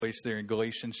Place there in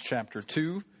Galatians chapter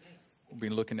 2. We'll be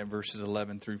looking at verses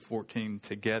 11 through 14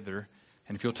 together.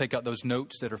 And if you'll take out those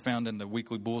notes that are found in the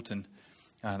weekly bulletin,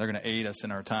 they're going to aid us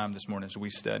in our time this morning as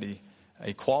we study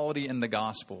equality in the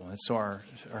gospel. That's our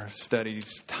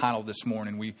study's title this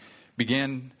morning. We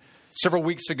began several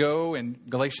weeks ago in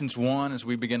Galatians 1 as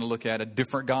we begin to look at a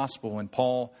different gospel. And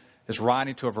Paul is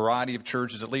writing to a variety of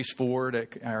churches, at least four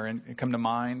that come to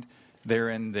mind.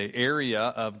 They're in the area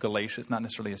of Galatia. It's not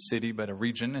necessarily a city, but a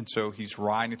region. And so he's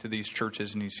writing to these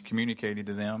churches and he's communicating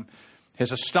to them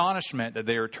his astonishment that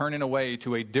they are turning away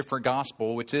to a different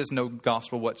gospel, which is no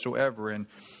gospel whatsoever. And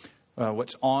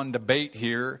what's on debate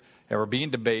here, or being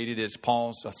debated, is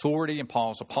Paul's authority and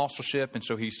Paul's apostleship. And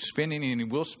so he's spending, and he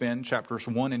will spend, chapters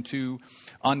 1 and 2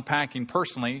 unpacking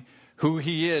personally who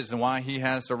he is and why he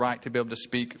has the right to be able to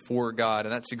speak for God.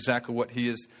 And that's exactly what he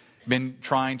has been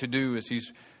trying to do, as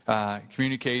he's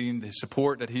communicating the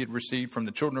support that he had received from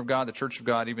the children of God, the church of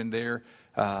God, even there,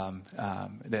 and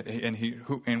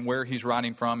where he's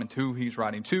writing from and who he's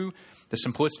writing to, the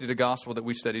simplicity of the gospel that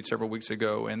we studied several weeks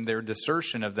ago, and their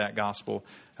desertion of that gospel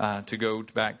to go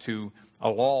back to a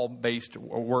law-based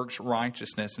works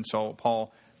righteousness. And so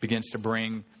Paul begins to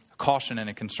bring caution and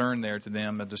a concern there to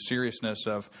them of the seriousness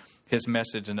of his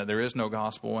message, and that there is no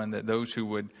gospel, and that those who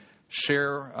would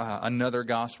share another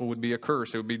gospel would be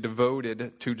accursed. It would be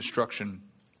devoted to destruction.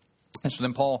 And so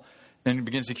then Paul then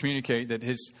begins to communicate that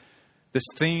this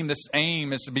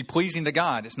aim is to be pleasing to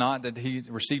God. It's not that he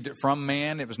received it from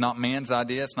man. It was not man's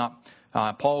idea. It's not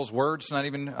Paul's words. It's not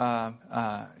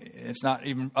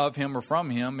even of him or from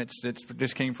him. It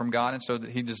just came from God. And so that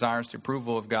he desires the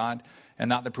approval of God and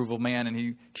not the approval of man. And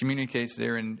he communicates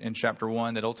there in chapter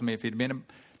 1 that ultimately if he'd been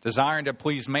desiring to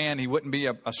please man, he wouldn't be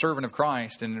a servant of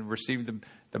Christ and receive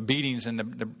the beatings and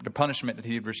the punishment that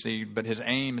he had received. But his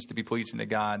aim is to be pleasing to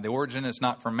God. The origin is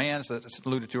not from man, so that's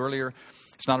alluded to earlier.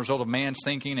 It's not a result of man's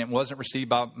thinking. It wasn't received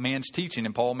by man's teaching.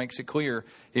 And Paul makes it clear,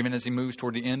 even as he moves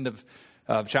toward the end of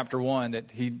chapter 1, that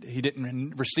he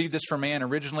didn't receive this from man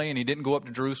originally, and he didn't go up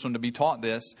to Jerusalem to be taught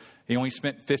this. He only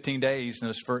spent 15 days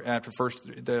after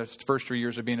the first 3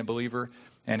 years of being a believer.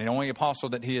 And the only apostle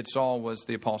that he had saw was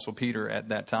the apostle Peter at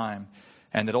that time.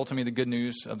 And that ultimately the good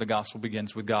news of the gospel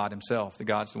begins with God himself. That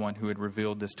God's the one who had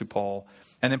revealed this to Paul.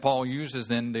 And then Paul uses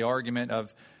then the argument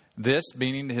of this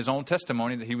being his own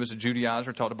testimony, that he was a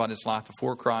Judaizer, talked about his life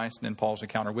before Christ, and then Paul's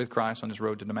encounter with Christ on his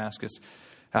road to Damascus.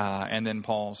 And then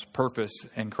Paul's purpose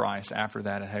in Christ after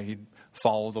that, how he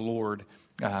followed the Lord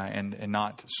and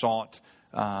not sought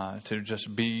to just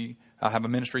have a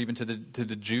ministry even to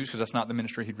the Jews, because that's not the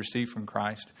ministry he'd received from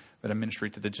Christ, but a ministry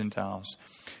to the Gentiles.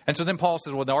 And so then Paul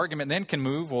says, well, the argument then can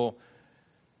move. Well,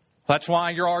 that's why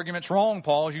your argument's wrong,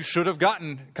 Paul. You should have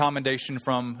gotten commendation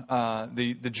from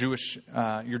your Jewish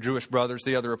brothers,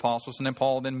 the other apostles. And then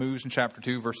Paul then moves in chapter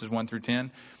 2, verses 1 through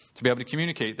 10, to be able to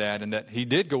communicate that, and that he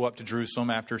did go up to Jerusalem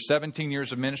after 17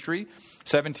 years of ministry.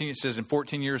 17, it says, in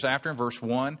 14 years after, in verse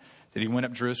 1, that he went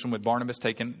up to Jerusalem with Barnabas,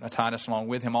 taking Titus along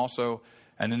with him also.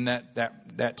 And then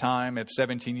that time of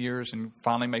 17 years and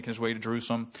finally making his way to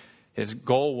Jerusalem, his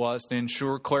goal was to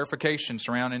ensure clarification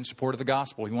surrounding and support of the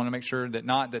gospel. He wanted to make sure that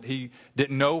not that he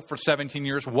didn't know for 17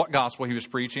 years what gospel he was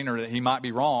preaching or that he might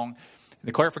be wrong.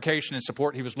 The clarification and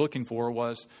support he was looking for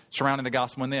was surrounding the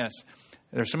gospel in this.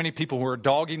 There's so many people who are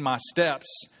dogging my steps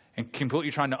and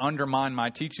completely trying to undermine my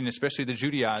teaching, especially the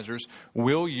Judaizers.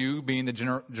 Will you, being the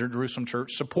Jerusalem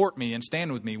church, support me and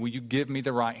stand with me? Will you give me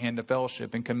the right hand of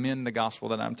fellowship and commend the gospel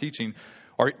that I'm teaching?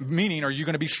 Meaning, are you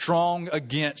going to be strong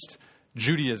against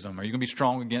Judaism? Are you going to be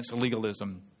strong against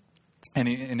legalism? And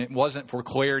it wasn't for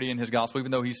clarity in his gospel,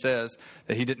 even though he says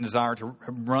that he didn't desire to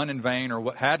run in vain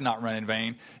or had not run in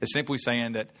vain. It's simply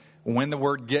saying that when the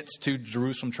word gets to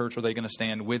Jerusalem church, are they going to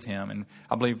stand with him? And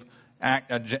I believe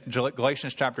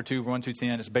Galatians chapter 2, 1 through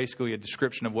 10 is basically a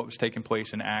description of what was taking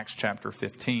place in Acts chapter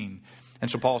 15. And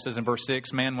so Paul says in verse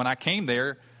 6, man, when I came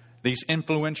there, these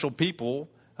influential people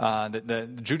that the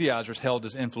Judaizers held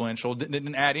as influential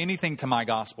didn't add anything to my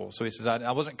gospel. So he says,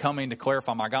 I wasn't coming to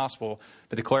clarify my gospel,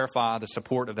 but to clarify the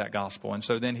support of that gospel. And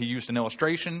so then he used an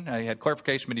illustration. He had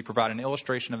clarification, but he provided an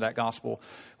illustration of that gospel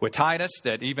with Titus,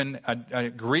 that even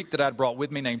a Greek that I'd brought with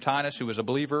me named Titus, who was a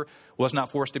believer, was not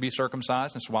forced to be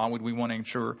circumcised. And so why would we want to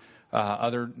ensure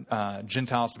other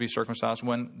Gentiles to be circumcised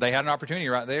when they had an opportunity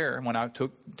right there when I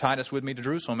took Titus with me to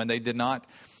Jerusalem and they did not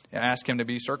ask him to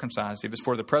be circumcised? It was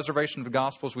for the preservation of the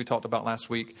gospel, as we talked about last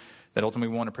week, that ultimately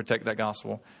we want to protect that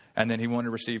gospel. And then he wanted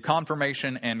to receive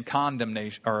confirmation and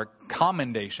condemnation, or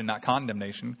commendation, not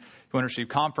condemnation. He wanted to receive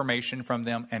confirmation from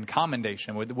them and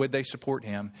commendation. Would they support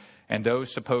him? And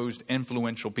those supposed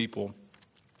influential people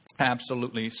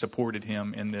absolutely supported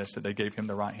him in this, that they gave him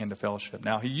the right hand of fellowship.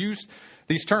 Now, he used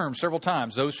these terms several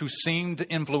times, those who seemed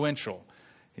influential.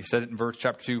 He said it in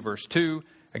chapter 2, verse 2,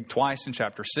 twice in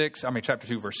chapter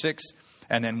 2, verse 6,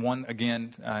 and then once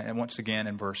again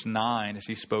in verse 9 as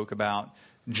he spoke about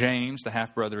James, the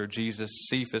half-brother of Jesus,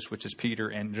 Cephas, which is Peter,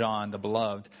 and John, the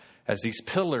beloved, as these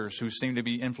pillars who seem to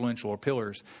be influential, or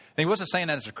pillars. And he wasn't saying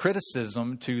that as a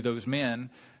criticism to those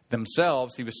men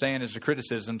themselves. He was saying as a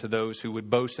criticism to those who would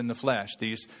boast in the flesh,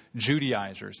 these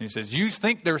Judaizers. And he says, you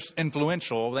think they're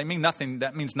influential. They mean nothing.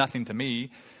 That means nothing to me.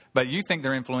 But you think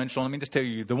they're influential. Let me just tell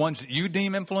you, the ones that you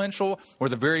deem influential are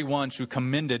the very ones who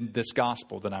commended this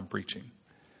gospel that I'm preaching.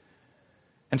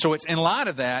 And so it's in light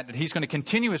of that he's going to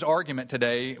continue his argument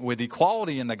today with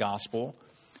equality in the gospel,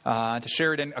 to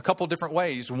share it in a couple different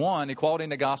ways. One, equality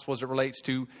in the gospel as it relates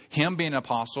to him being an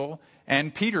apostle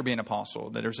and Peter being an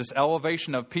apostle. That there's this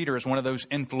elevation of Peter as one of those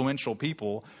influential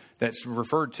people that's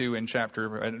referred to in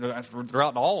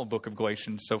throughout all of the book of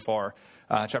Galatians so far,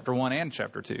 chapter 1 and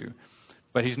chapter 2.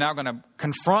 But he's now going to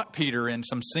confront Peter in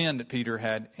some sin that Peter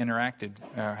had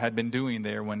had been doing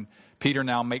there when Peter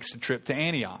now makes the trip to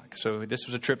Antioch. So this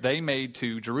was a trip they made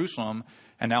to Jerusalem.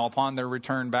 And now upon their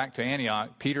return back to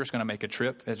Antioch, Peter's going to make a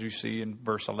trip, as you see in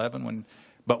verse 11.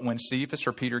 But when Cephas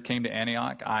or Peter came to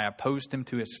Antioch, I opposed him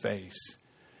to his face.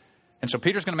 And so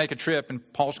Peter's going to make a trip, and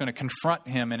Paul's going to confront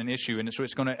him in an issue. And so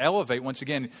it's going to elevate, once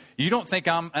again, you don't think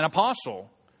I'm an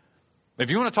apostle. If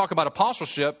you want to talk about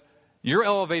apostleship, you're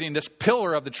elevating this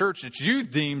pillar of the church that you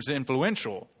deem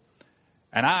influential.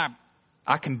 And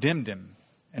I condemned him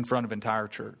in front of entire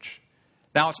church.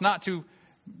 Now, it's not to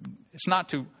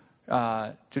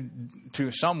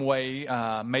some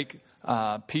way make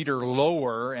Peter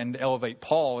lower and elevate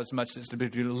Paul as much as to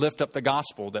lift up the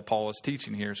gospel that Paul is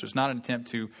teaching here. So it's not an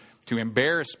attempt to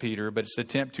embarrass Peter, but it's an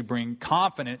attempt to bring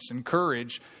confidence and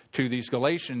courage to these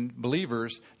Galatian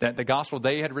believers that the gospel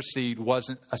they had received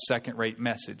wasn't a second-rate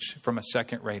message from a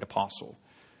second-rate apostle.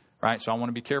 Right? So I want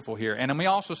to be careful here. And then we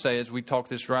also say, as we talked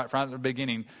this right from the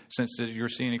beginning, since you're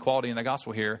seeing equality in the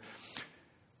gospel here,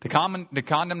 the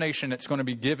condemnation that's going to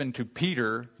be given to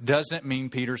Peter doesn't mean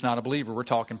Peter's not a believer. We're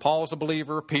talking Paul's a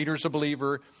believer, Peter's a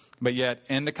believer, but yet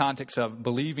in the context of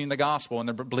believing the gospel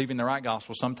and believing the right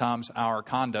gospel, sometimes our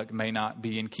conduct may not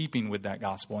be in keeping with that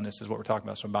gospel, and this is what we're talking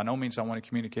about. So by no means I want to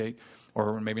communicate,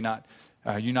 or maybe not,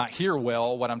 you not hear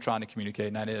well what I'm trying to communicate,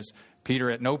 and that is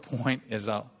Peter at no point is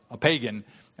a pagan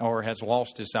or has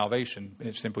lost his salvation.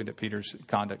 It's simply that Peter's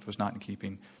conduct was not in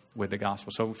keeping with the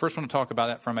gospel. So we first want to talk about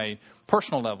that from a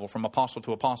personal level, from apostle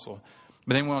to apostle.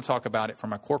 But then we want to talk about it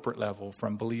from a corporate level,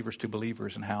 from believers to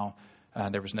believers, and how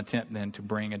there was an attempt then to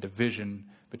bring a division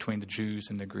between the Jews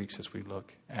and the Greeks as we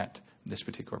look at this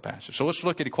particular passage. So let's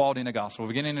look at equality in the gospel.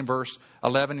 Beginning in verse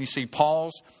 11, you see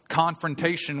Paul's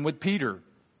confrontation with Peter.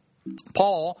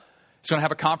 Paul is going to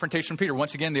have a confrontation with Peter.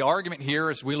 Once again, the argument here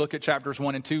as we look at chapters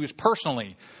 1 and 2 is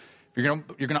personally. If you're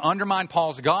going to undermine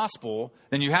Paul's gospel,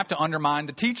 then you have to undermine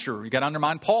the teacher. You got to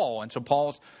undermine Paul. And so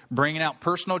Paul's bringing out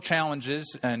personal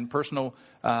challenges and personal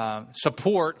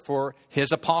support for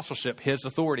his apostleship, his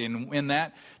authority. And in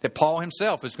that Paul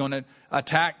himself is going to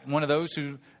attack one of those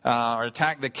who, or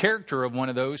attack the character of one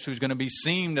of those who's going to be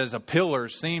seen as a pillar,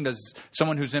 seen as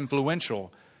someone who's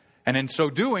influential. And in so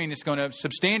doing, it's going to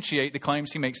substantiate the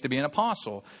claims he makes to be an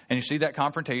apostle. And you see that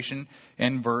confrontation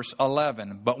in verse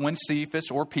 11. But when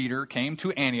Cephas or Peter came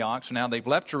to Antioch, so now they've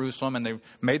left Jerusalem and they've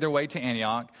made their way to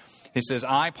Antioch, he says,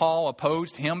 I, Paul,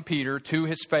 opposed him, Peter, to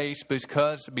his face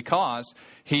because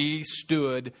he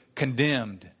stood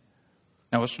condemned.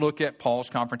 Now let's look at Paul's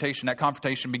confrontation. That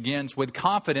confrontation begins with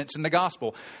confidence in the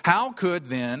gospel. How could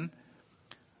then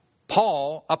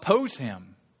Paul oppose him?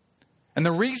 And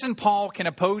the reason Paul can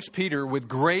oppose Peter with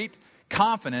great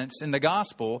confidence in the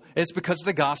gospel is because of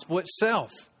the gospel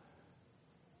itself.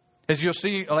 As you'll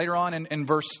see later on in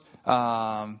verse,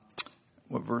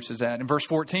 what verse is that? In verse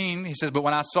 14, he says, but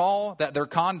when I saw that their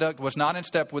conduct was not in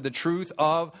step with the truth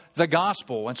of the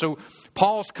gospel. And so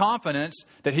Paul's confidence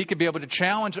that he could be able to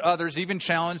challenge others, even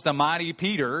challenge the mighty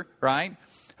Peter, right?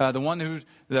 The one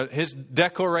his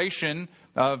declaration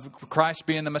of Christ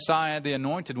being the Messiah, the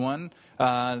anointed one,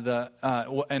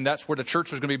 and that's where the church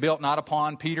was going to be built, not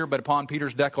upon Peter, but upon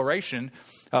Peter's declaration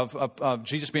of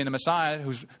Jesus being the Messiah,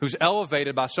 who's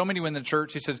elevated by so many in the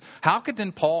church. He says, how could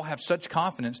then Paul have such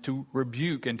confidence to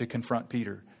rebuke and to confront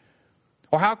Peter?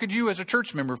 Or how could you as a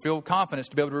church member feel confidence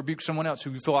to be able to rebuke someone else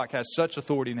who you feel like has such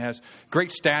authority and has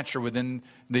great stature within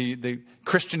the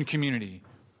Christian community?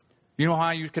 You know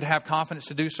how you could have confidence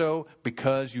to do so?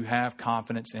 Because you have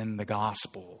confidence in the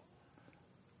gospel.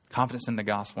 Confidence in the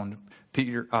gospel.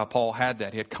 And Paul had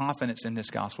that. He had confidence in this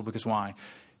gospel because why?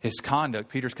 his conduct,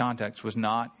 Peter's conduct, was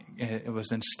not, it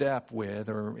was in step with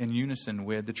or in unison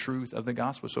with the truth of the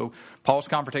gospel. So Paul's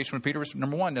confrontation with Peter was,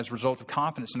 number one, as a result of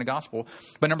confidence in the gospel.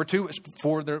 But number two, is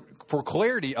for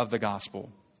clarity of the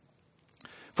gospel.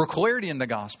 For clarity in the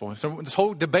gospel. So this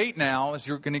whole debate now, as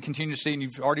you're going to continue to see, and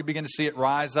you've already begun to see it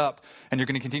rise up, and you're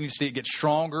going to continue to see it get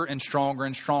stronger and stronger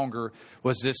and stronger,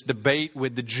 was this debate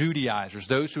with the Judaizers,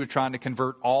 those who are trying to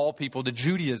convert all people to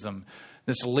Judaism.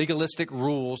 This legalistic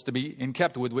rules to be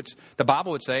kept with, which the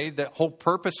Bible would say the whole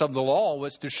purpose of the law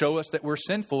was to show us that we're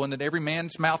sinful and that every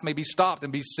man's mouth may be stopped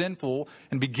and be sinful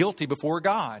and be guilty before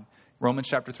God. Romans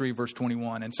chapter 3, verse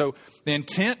 21. And so the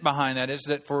intent behind that is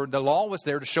that for the law was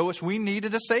there to show us we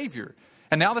needed a Savior.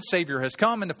 And now the Savior has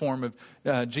come in the form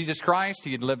of Jesus Christ.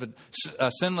 He had lived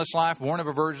a sinless life, born of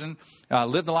a virgin,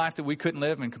 lived the life that we couldn't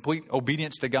live in complete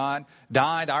obedience to God,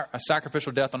 died a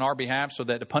sacrificial death on our behalf so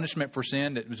that the punishment for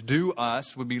sin that was due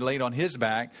us would be laid on his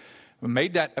back. We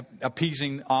made that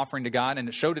appeasing offering to God, and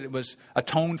it showed that it was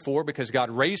atoned for because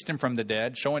God raised him from the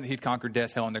dead, showing that he'd conquered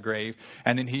death, hell, and the grave.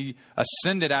 And then he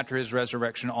ascended after his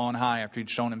resurrection on high after he'd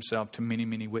shown himself to many,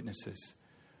 many witnesses.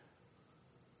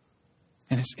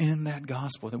 And it's in that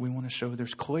gospel that we want to show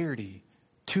there's clarity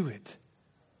to it.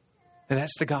 And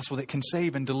that's the gospel that can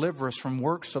save and deliver us from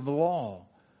works of the law.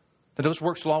 That those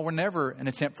works of the law were never an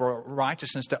attempt for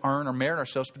righteousness to earn or merit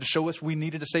ourselves, but to show us we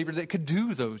needed a Savior that could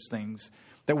do those things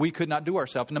that we could not do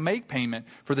ourselves, and to make payment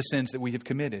for the sins that we have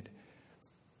committed.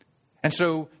 And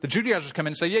so the Judaizers come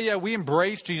in and say, yeah, we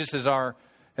embrace Jesus as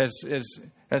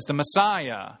as the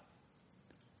Messiah.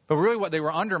 But really what they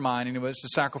were undermining was the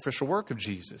sacrificial work of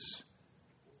Jesus.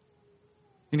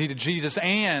 You needed Jesus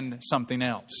and something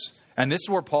else. And this is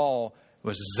where Paul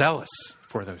was zealous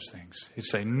for those things. He'd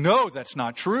say, no, that's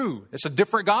not true. It's a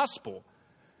different gospel.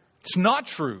 It's not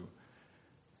true.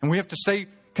 And we have to stay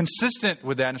consistent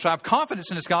with that. And so I have confidence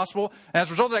in this gospel. And as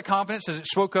a result of that confidence, as it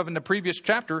spoke of in the previous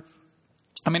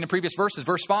verses,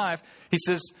 verse 5, he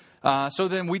says, so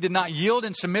then we did not yield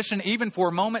in submission even for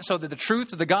a moment so that the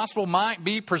truth of the gospel might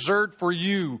be preserved for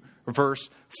you. Verse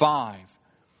 5.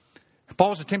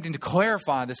 Paul's attempting to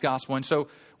clarify this gospel. And so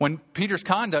when Peter's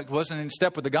conduct wasn't in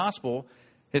step with the gospel,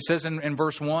 it says in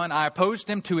verse 1, I opposed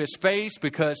him to his face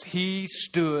because he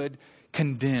stood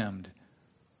condemned.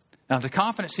 Now, the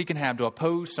confidence he can have to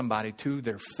oppose somebody to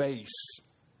their face,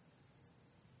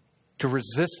 to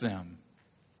resist them.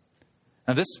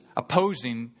 Now, this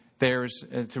opposing, this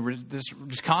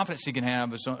confidence he can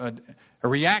have is a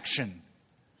reaction.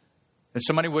 That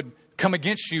somebody would come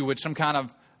against you with some kind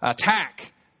of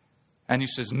attack. And he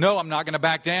says, no, I'm not going to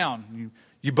back down.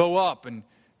 You bow up and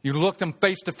you look them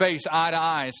face to face, eye to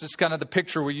eye. It's just kind of the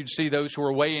picture where you'd see those who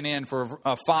are weighing in for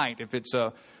a fight. If it's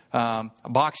a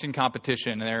boxing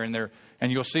competition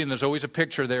and you'll see, and there's always a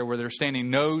picture there where they're standing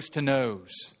nose to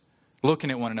nose, looking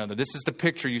at one another. This is the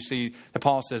picture you see that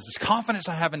Paul says, this confidence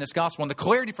I have in this gospel and the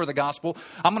clarity for the gospel,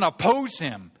 I'm going to oppose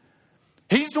him.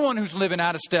 He's the one who's living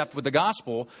out of step with the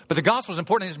gospel, but the gospel is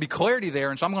important. There needs to be clarity there,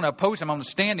 and so I'm going to oppose him. I'm going to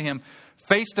stand to him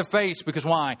face to face because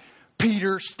why?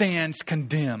 Peter stands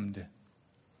condemned.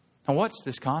 Now, what's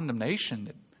this condemnation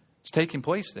that's taking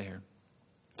place there?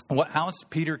 How is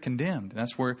Peter condemned? And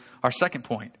that's where our second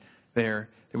point there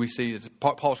that we see is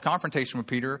Paul's confrontation with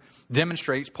Peter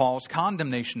demonstrates Paul's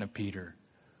condemnation of Peter.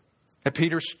 That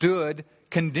Peter stood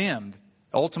condemned.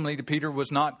 Ultimately, Peter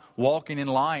was not walking in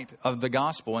light of the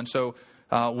gospel. And so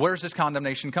where does this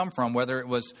condemnation come from? Whether it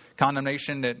was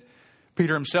condemnation that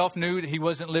Peter himself knew that he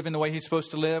wasn't living the way he's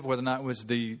supposed to live, whether or not it was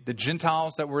the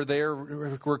Gentiles that were there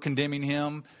were condemning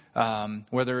him,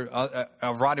 whether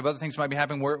a variety of other things might be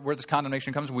happening, where this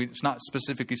condemnation comes. It's not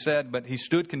specifically said, but he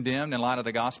stood condemned in light of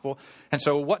the gospel. And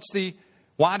so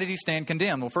why did he stand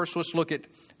condemned? Well, first let's look at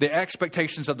the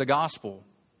expectations of the gospel.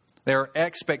 There are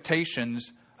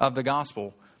expectations of the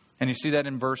gospel. And you see that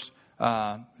in verse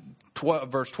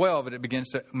 12, it begins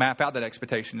to map out that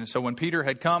expectation. And so when Peter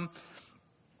had come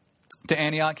to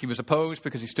Antioch, he was opposed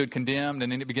because he stood condemned,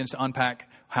 and then it begins to unpack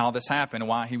how this happened and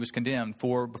why he was condemned.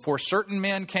 For before certain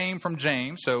men came from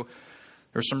James, so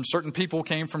there's some certain people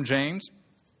came from James.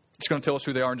 It's going to tell us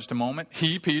who they are in just a moment.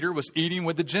 He, Peter, was eating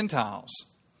with the Gentiles.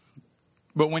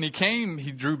 But when he came,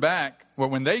 he drew back. Well,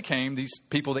 when they came, these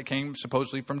people that came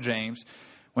supposedly from James,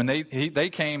 when they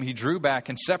came, he drew back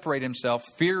and separated himself,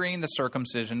 fearing the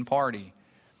circumcision party.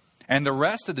 And the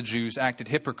rest of the Jews acted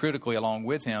hypocritically along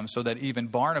with him, so that even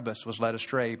Barnabas was led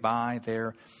astray by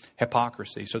their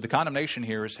hypocrisy. So the condemnation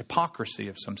here is hypocrisy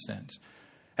of some sense.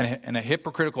 And a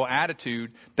hypocritical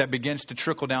attitude that begins to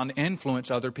trickle down to influence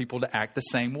other people to act the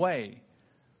same way.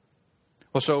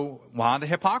 Well, so why the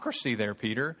hypocrisy there,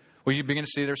 Peter? Well, you begin to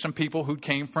see there's some people who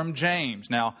came from James.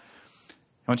 Now,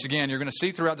 Once again, you're going to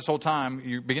see throughout this whole time,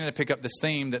 you're beginning to pick up this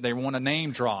theme that they want to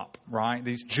name drop, right?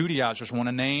 These Judaizers want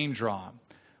to name drop.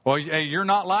 Well, hey, you're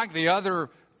not like the other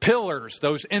pillars,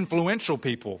 those influential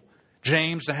people.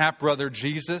 James, the half-brother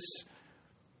Jesus,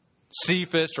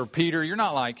 Cephas or Peter, you're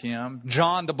not like him.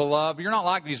 John, the beloved, you're not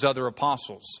like these other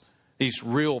apostles, these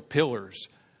real pillars.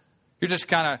 You're just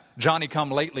kind of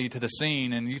Johnny-come-lately to the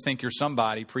scene, and you think you're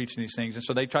somebody preaching these things. And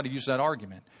so they try to use that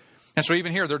argument. And so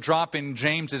even here, they're dropping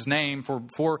James's name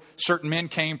for certain men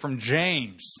came from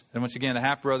James. And once again, the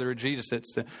half-brother of Jesus,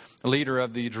 it's the leader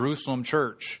of the Jerusalem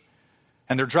church.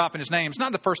 And they're dropping his name. It's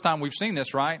not the first time we've seen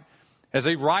this, right? As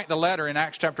they write the letter in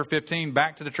Acts chapter 15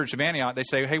 back to the church of Antioch, they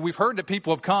say, hey, we've heard that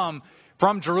people have come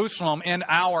from Jerusalem in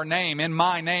our name, in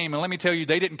my name. And let me tell you,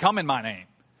 they didn't come in my name.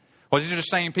 Well, these are the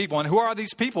same people. And who are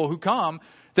these people who come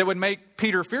that would make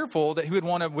Peter fearful that he would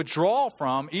want to withdraw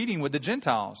from eating with the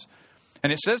Gentiles?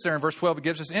 And it says there in verse 12, it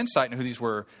gives us insight into who these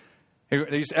were.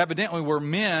 These evidently were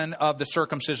men of the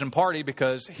circumcision party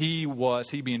because he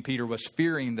being Peter, was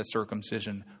fearing the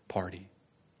circumcision party.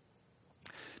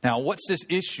 Now, what's this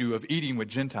issue of eating with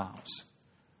Gentiles?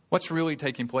 What's really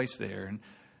taking place there?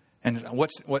 And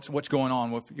what's going on?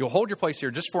 Well, if you'll hold your place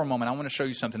here just for a moment, I want to show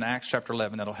you something in Acts chapter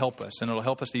 11 that'll help us. And it'll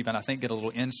help us to even, I think, get a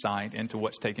little insight into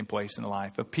what's taking place in the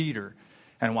life of Peter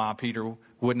and why Peter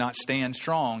would not stand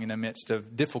strong in the midst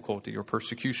of difficulty or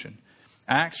persecution.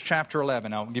 Acts chapter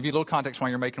 11. I'll give you a little context while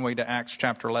you're making way to Acts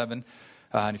chapter 11.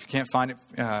 And if you can't find it,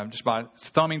 just by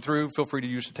thumbing through, feel free to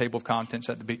use the table of contents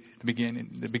at the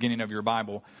beginning of your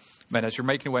Bible. But as you're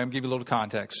making your way, I'm going to give you a little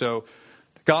context. So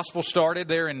the gospel started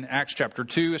there in Acts chapter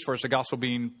 2 as far as the gospel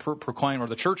being proclaimed, or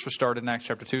the church was started in Acts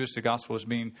chapter 2 as the gospel was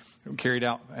being carried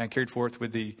out and carried forth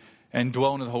with the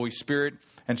indwelling of the Holy Spirit.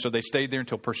 And so they stayed there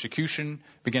until persecution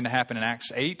began to happen in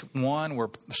Acts 8:1, where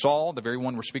Saul, the very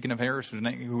one we're speaking of here,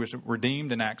 who was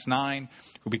redeemed in Acts 9,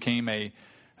 who became a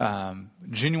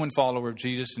genuine follower of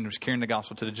Jesus and was carrying the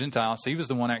gospel to the Gentiles. So he was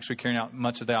the one actually carrying out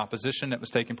much of the opposition that was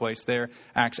taking place there.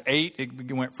 Acts 8,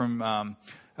 it went from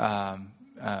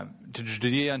to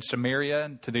Judea and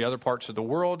Samaria to the other parts of the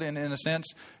world in a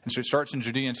sense. And so it starts in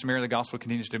Judea and Samaria. The gospel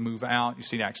continues to move out. You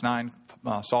see in Acts 9,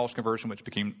 Saul's conversion, which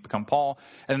become Paul.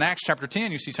 And in Acts chapter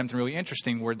 10, you see something really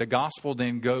interesting where the gospel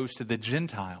then goes to the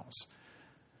Gentiles.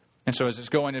 And so as it's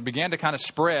going, it began to kind of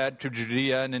spread to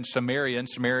Judea and then Samaria, and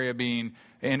Samaria being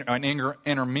an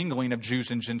intermingling of Jews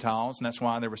and Gentiles. And that's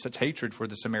why there was such hatred for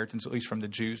the Samaritans, at least from the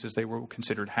Jews, as they were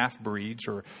considered half-breeds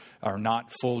or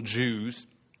not full Jews.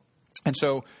 And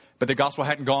so, but the gospel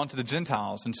hadn't gone to the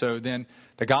Gentiles. And so then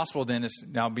the gospel then is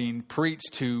now being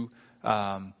preached to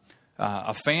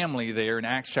a family there in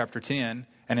Acts chapter 10.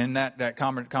 And in that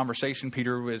conversation,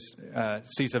 Peter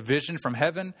sees a vision from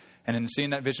heaven. And in seeing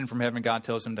that vision from heaven, God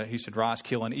tells him that he should rise,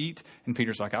 kill, and eat. And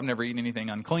Peter's like, I've never eaten anything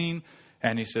unclean.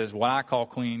 And he says, what I call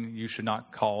clean, you should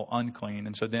not call unclean.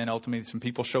 And so then ultimately some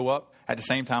people show up at the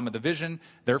same time of the vision.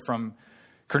 They're from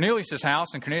Cornelius'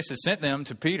 house, and Cornelius has sent them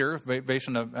to Peter based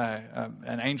on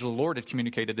an angel of the Lord had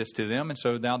communicated this to them. And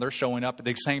so now they're showing up at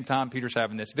the same time Peter's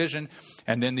having this vision.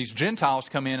 And then these Gentiles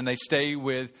come in and they stay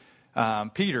with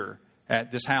Peter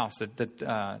at this house,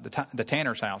 the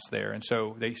tanner's house there. And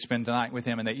so they spend the night with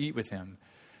him and they eat with him.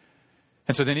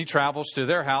 And so then he travels to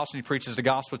their house and he preaches the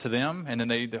gospel to them. And then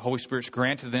the Holy Spirit's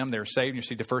granted to them. They're saved. You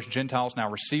see the first Gentiles now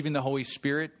receiving the Holy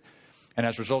Spirit. And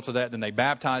as a result of that, then they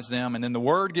baptize them. And then the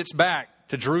word gets back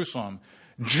to Jerusalem.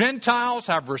 Gentiles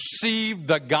have received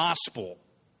the gospel.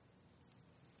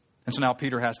 And so now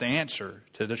Peter has to answer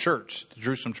to the church, the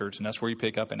Jerusalem church. And that's where you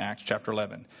pick up in Acts chapter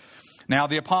 11. Now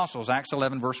the apostles, Acts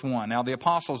 11 verse 1. Now the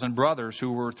apostles and brothers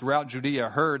who were throughout Judea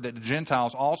heard that the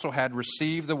Gentiles also had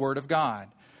received the word of God.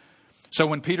 So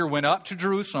when Peter went up to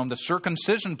Jerusalem, the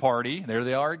circumcision party, there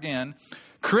they are again,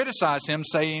 criticized him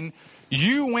saying,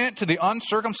 you went to the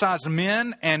uncircumcised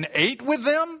men and ate with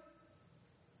them?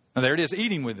 Now there it is,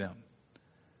 eating with them.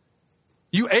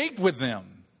 You ate with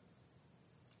them.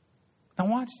 Now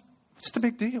what's the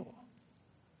big deal?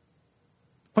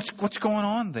 What's going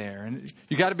on there? And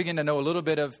you got to begin to know a little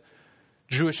bit of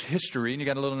Jewish history, and you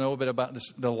got to know a little bit about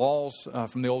the laws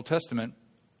from the Old Testament.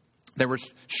 There were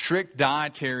strict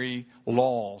dietary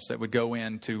laws that would go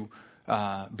into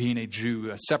being a Jew,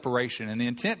 a separation. And the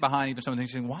intent behind even some of the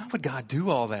things, why would God do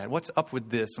all that? What's up with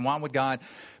this? And why would God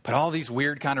put all these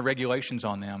weird kind of regulations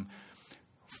on them?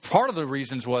 Part of the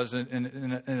reasons was,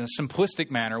 in a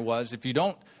simplistic manner, was if you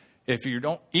don't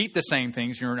eat the same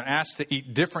things, you're asked to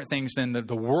eat different things than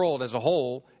the world as a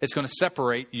whole, it's going to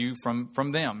separate you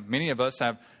from them. Many of us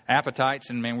have appetites,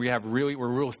 and man, we're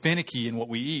real finicky in what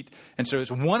we eat. And so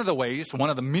it's one of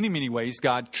the many, many ways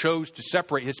God chose to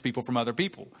separate his people from other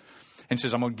people. and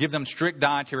says, I'm going to give them strict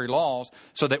dietary laws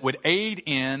so that would aid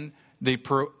in the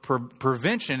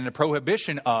prevention and the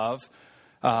prohibition of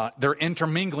their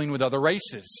intermingling with other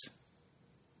races.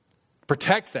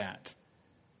 Protect that.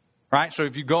 Right? So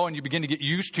if you go and you begin to get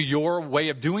used to your way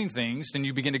of doing things, then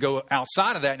you begin to go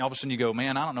outside of that, and all of a sudden you go,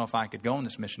 man, I don't know if I could go on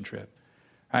this mission trip.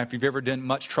 Right? If you've ever done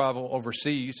much travel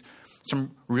overseas,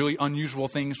 some really unusual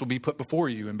things will be put before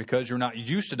you. And because you're not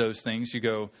used to those things, you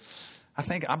go, I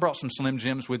think I brought some Slim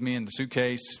Jims with me in the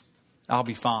suitcase. I'll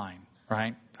be fine,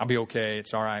 right? I'll be okay.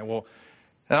 It's all right. Well,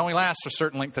 that only lasts a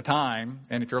certain length of time.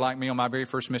 And if you're like me, on my very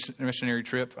first missionary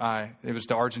trip, it was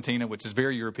to Argentina, which is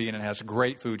very European and has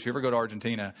great food. So if you ever go to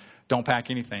Argentina, don't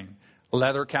pack anything.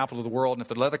 Leather capital of the world. And if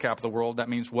the leather capital of the world, that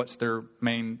means what's their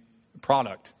main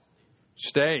product?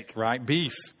 Steak, right?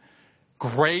 Beef.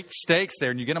 Great steaks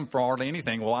there. And you get them for hardly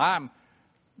anything. Well, I'm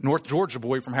North Georgia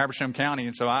boy from Habersham County.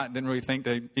 And so I didn't really think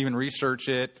to even research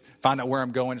it, find out where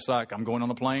I'm going. It's like, I'm going on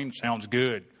a plane. Sounds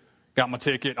good. Got my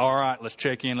ticket. All right, let's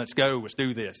check in. Let's go. Let's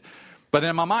do this. But then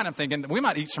in my mind, I'm thinking, we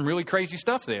might eat some really crazy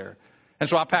stuff there. And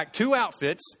so I packed 2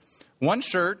 outfits, 1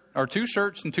 shirt, or 2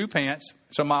 shirts and 2 pants.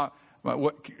 So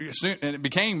and it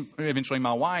became eventually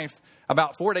my wife,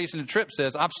 about 4 days into the trip,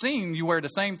 says, I've seen you wear the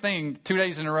same thing 2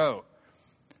 days in a row.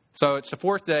 So it's the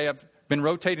 4th day. I've been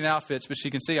rotating outfits, but she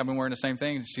can see I've been wearing the same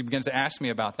thing. She begins to ask me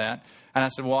about that. And I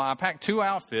said, well, I packed 2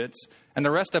 outfits, and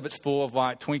the rest of it's full of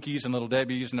like Twinkies and Little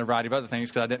Debbies and a variety of other things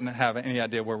because I didn't have any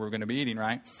idea where we were going to be eating,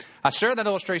 right? I share that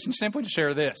illustration simply to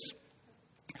share this.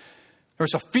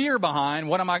 There's a fear behind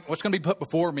what's going to be put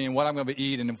before me and what I'm going to be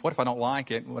eating, and what if I don't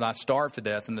like it? Would I starve to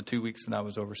death in the 2 weeks that I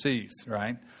was overseas,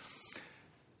 right?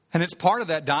 And it's part of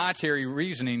that dietary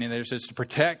reasoning, and there's to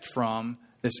protect from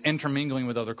this intermingling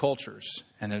with other cultures.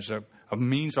 And there's a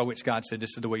means by which God said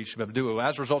this is the way you should be able to do it. Well,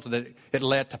 as a result of that, it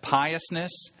led to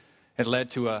piousness. It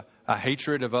led to a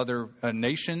hatred of other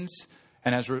nations.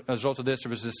 And as a result of this, there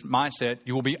was this mindset,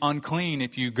 you will be unclean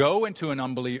if you go into an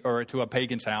unbeliever or to a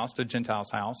pagan's house, to a Gentile's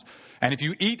house. And if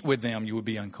you eat with them, you will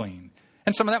be unclean.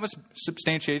 And some of that was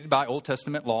substantiated by Old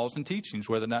Testament laws and teachings,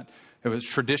 whether or not it was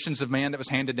traditions of man that was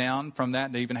handed down from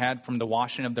that. They even had from the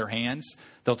washing of their hands.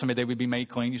 Ultimately, they would be made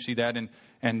clean. You see that in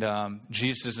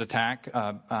Jesus' attack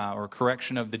or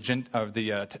correction of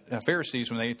the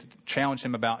Pharisees when they challenged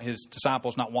him about his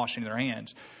disciples not washing their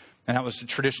hands. And that was the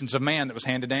traditions of man that was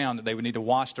handed down, that they would need to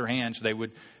wash their hands. So they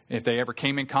would, if they ever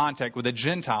came in contact with a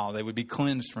Gentile, they would be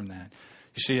cleansed from that.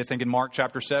 You see, I think in Mark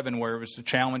chapter 7, where it was the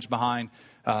challenge behind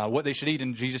what they should eat,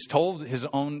 and Jesus told his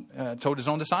own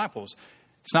disciples,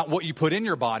 it's not what you put in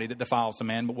your body that defiles the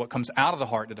man, but what comes out of the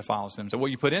heart that defiles them. So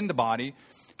what you put in the body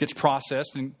gets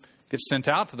processed and gets sent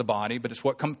out to the body, but it's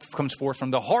what comes forth from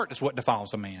the heart is what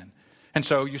defiles a man. And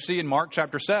so you see in Mark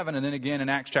chapter 7, and then again in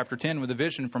Acts chapter 10 with the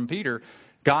vision from Peter,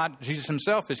 Jesus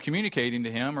himself is communicating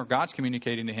to him, or God's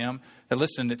communicating to him, that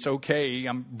listen, it's okay.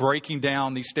 I'm breaking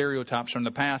down these stereotypes from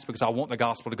the past because I want the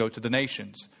gospel to go to the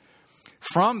nations.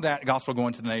 From that gospel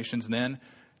going to the nations, then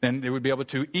they would be able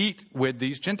to eat with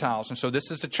these Gentiles. And so this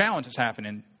is the challenge that's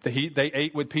happening. They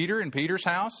ate with Peter in Peter's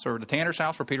house, or the tanner's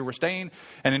house where Peter was staying.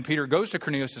 And then Peter goes to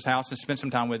Cornelius' house and spends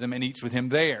some time with him and eats with him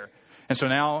there. And so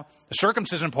now the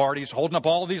circumcision party is holding up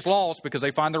all of these laws because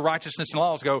they find their righteousness in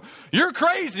laws, go, you're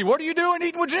crazy. What are you doing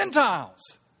eating with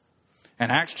Gentiles? And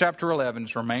Acts chapter 11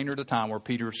 is the remainder of the time where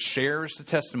Peter shares the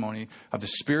testimony of the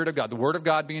Spirit of God, the Word of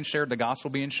God being shared, the gospel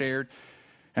being shared,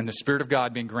 and the Spirit of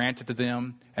God being granted to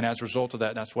them. And as a result of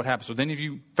that, that's what happens. So then if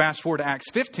you fast forward to Acts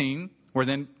 15, where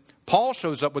then Paul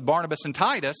shows up with Barnabas and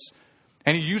Titus,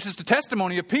 and he uses the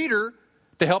testimony of Peter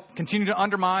to help continue to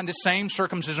undermine the same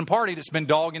circumcision party that's been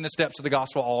dogging the steps of the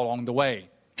gospel all along the way.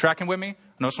 Tracking with me? I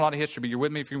know it's a lot of history, but you're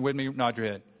with me. If you're with me, nod your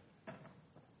head.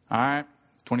 All right.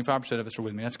 25% of us are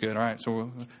with me. That's good. All right.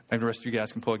 So maybe the rest of you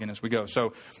guys can plug in as we go.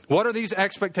 So what are these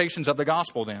expectations of the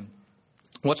gospel then?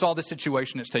 What's all the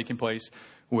situation that's taking place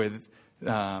with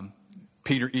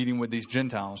Peter eating with these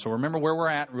Gentiles? So remember where we're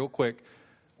at real quick.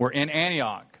 We're in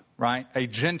Antioch, right? A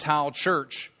Gentile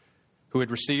church who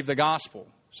had received the gospel.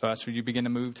 So that's where you begin to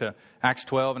move to Acts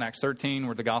 12 and Acts 13,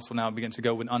 where the gospel now begins to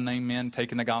go with unnamed men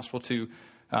taking the gospel to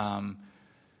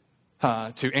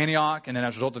Antioch. And then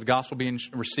as a result of the gospel being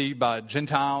received by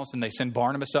Gentiles, and they send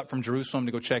Barnabas up from Jerusalem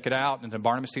to go check it out. And then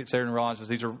Barnabas gets there and realizes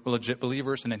these are legit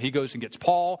believers. And then he goes and gets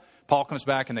Paul. Paul comes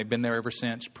back, and they've been there ever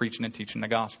since, preaching and teaching the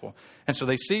gospel. And so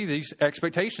they see these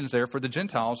expectations there for the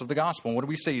Gentiles of the gospel. And what do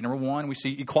we see? Number one, we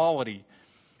see equality.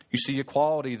 You see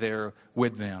equality there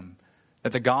with them.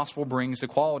 That the gospel brings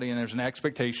equality, and there's an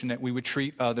expectation that we would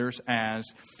treat others as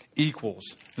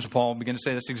equals. And so Paul begins to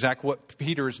say that's exactly what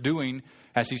Peter is doing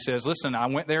as he says, listen, I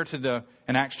went there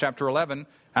in Acts chapter 11,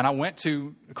 and I went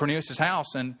to Cornelius'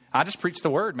 house, and I just preached the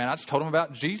word, man. I just told him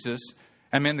about Jesus,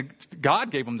 and man,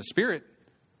 God gave them the Spirit.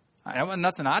 That wasn't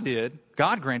nothing I did.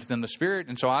 God granted them the Spirit,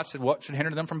 and so I said, what should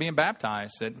hinder them from being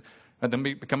baptized? Said, them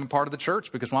becoming part of the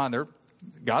church, because why?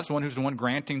 God's the one who's the one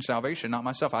granting salvation, not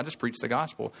myself. I just preached the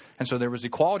gospel. And so there was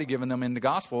equality given them in the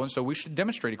gospel, and so we should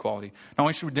demonstrate equality. Not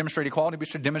only should we demonstrate equality, we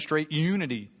should demonstrate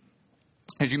unity.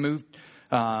 As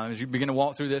you begin to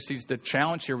walk through this, the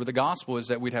challenge here with the gospel is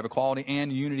that we'd have equality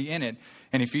and unity in it.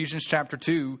 And Ephesians chapter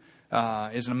 2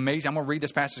 is an amazing. I'm going to read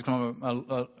this passage. I'm going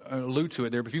to allude to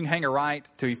it there. But if you can hang a right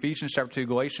to Ephesians chapter 2,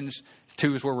 Galatians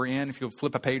 2 is where we're in. If you'll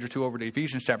flip a page or two over to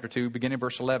Ephesians chapter 2, beginning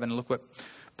verse 11, look what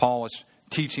Paul is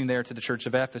teaching there to the church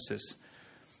of Ephesus.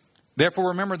 Therefore,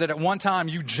 remember that at one time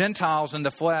you Gentiles in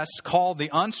the flesh, called the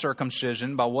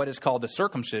uncircumcision by what is called the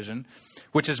circumcision,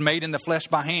 which is made in the flesh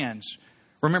by hands.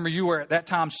 Remember, you were at that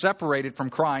time separated from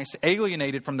Christ,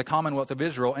 alienated from the commonwealth of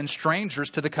Israel, and strangers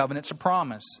to the covenants of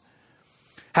promise,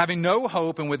 having no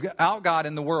hope and without God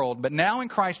in the world. But now in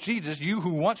Christ Jesus, you who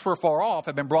once were far off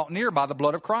have been brought near by the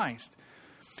blood of Christ.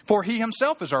 For he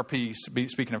himself is our peace,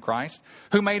 speaking of Christ,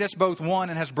 who made us both one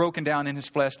and has broken down in his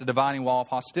flesh the dividing wall of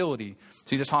hostility.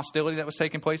 See this hostility that was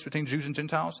taking place between Jews and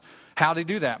Gentiles? How did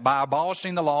he do that? By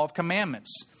abolishing the law of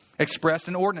commandments expressed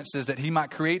in ordinances, that he might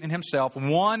create in himself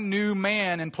one new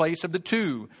man in place of the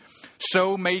two,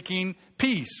 so making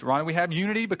peace. Right? We have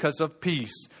unity because of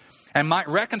peace. And might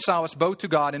reconcile us both to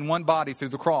God in one body through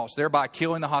the cross, thereby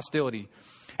killing the hostility.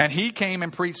 And he came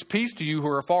and preached peace to you who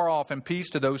are far off and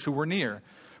peace to those who were near.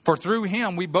 For through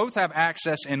him we both have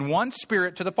access in one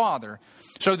Spirit to the Father.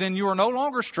 So then you are no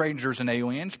longer strangers and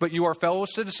aliens, but you are fellow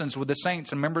citizens with the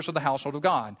saints and members of the household of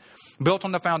God, built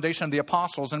on the foundation of the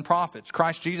apostles and prophets,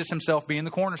 Christ Jesus himself being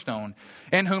the cornerstone,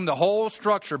 in whom the whole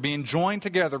structure being joined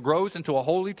together grows into a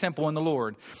holy temple in the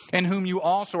Lord, in whom you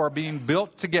also are being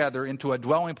built together into a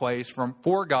dwelling place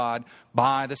for God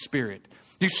by the Spirit.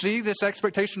 You see this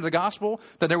expectation of the gospel,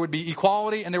 that there would be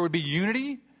equality and there would be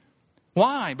unity?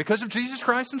 Why? Because of Jesus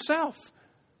Christ himself.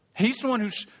 He's the one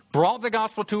who's brought the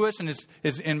gospel to us and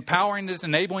is empowering this,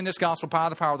 enabling this gospel by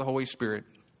the power of the Holy Spirit.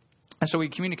 And so he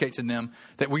communicates in them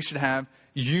that we should have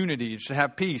unity, should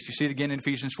have peace. You see it again in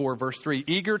Ephesians 4, verse 3.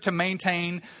 Eager to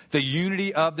maintain the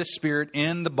unity of the Spirit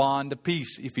in the bond of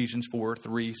peace, Ephesians 4,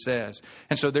 3 says.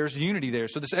 And so there's unity there.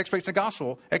 So this expectation of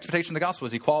the gospel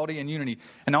is equality and unity.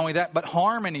 And not only that, but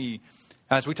harmony,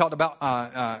 as we talked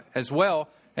about as well.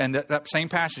 And that same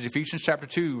passage, Ephesians chapter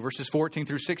 2, verses 14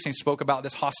 through 16, spoke about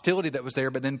this hostility that was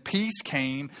there, but then peace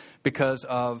came because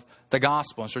of the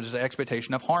gospel. And so there's an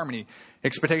expectation of harmony,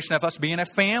 expectation of us being a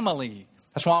family.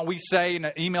 That's why we say in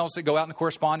the emails that go out and the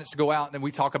correspondence that go out, and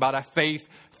we talk about a faith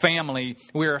family.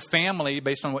 We're a family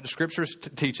based on what the Scriptures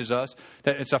teaches us,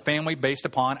 that it's a family based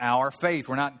upon our faith.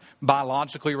 We're not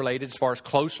biologically related as far as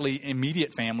closely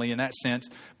immediate family in that sense,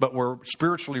 but we're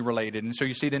spiritually related. And so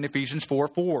you see it in Ephesians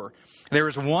 4:4. There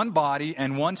is one body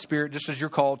and one Spirit, just as you're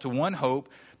called to one hope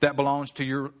that belongs to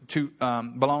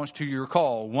your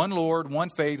call. One Lord, one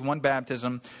faith, one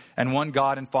baptism, and one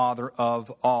God and Father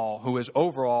of all, who is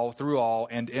over all, through all,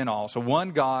 and in all. So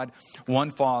one God,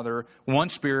 one Father, one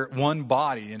Spirit, one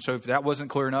body. And so if that wasn't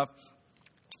clear enough,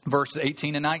 verses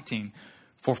 18 and 19.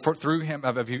 For through him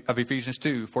of Ephesians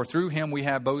 2, for through him we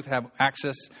both have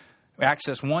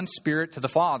access one Spirit to the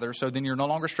Father. So then you're no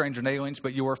longer strangers and aliens,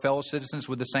 but you are fellow citizens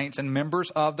with the saints and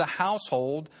members of the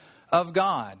household of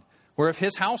God. We're of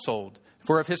his household. If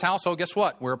we're of his household, guess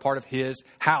what? We're a part of his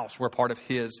house. We're a part of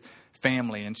his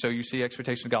family. And so you see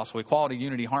expectation of the gospel, equality,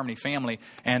 unity, harmony, family,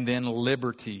 and then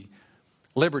liberty.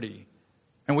 Liberty.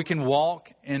 And we can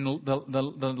walk in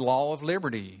the law of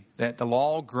liberty, that the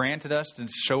law granted us to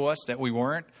show us that we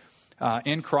weren't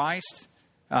in Christ.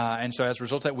 And so as a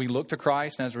result of that, we look to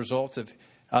Christ, and as a result of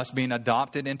us being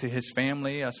adopted into his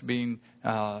family, us being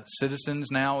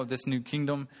citizens now of this new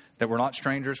kingdom, that we're not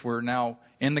strangers, we're now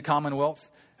in the commonwealth.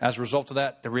 As a result of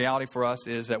that, the reality for us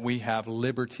is that we have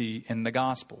liberty in the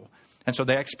gospel. And so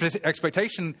the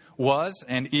expectation was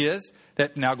and is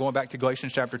that, now going back to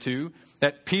Galatians chapter 2,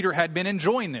 that Peter had been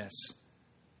enjoying this.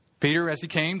 Peter, as he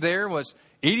came there, was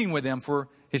eating with them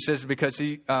he says, because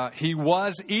he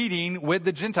was eating with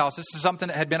the Gentiles. This is something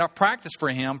that had been a practice for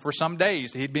him for some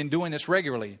days. He'd been doing this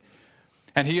regularly.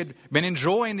 And he had been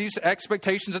enjoying these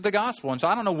expectations of the gospel. And so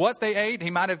I don't know what they ate.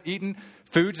 He might have eaten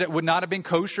foods that would not have been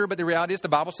kosher, but the reality is the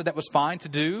Bible said that was fine to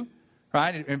do,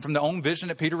 right? And from the own vision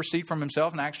that Peter received from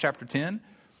himself in Acts chapter 10,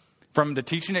 from the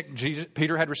teaching that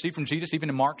Peter had received from Jesus, even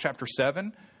in Mark chapter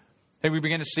 7, and we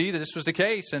begin to see that this was the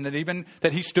case, and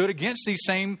that he stood against the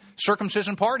same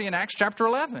circumcision party in Acts chapter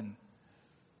 11.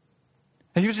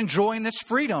 And he was enjoying this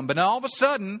freedom. But all of a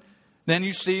sudden, then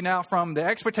you see now from the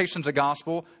expectations of the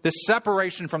gospel, this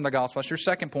separation from the gospel. That's your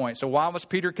second point. So why was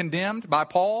Peter condemned by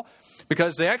Paul?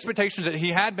 Because the expectations that he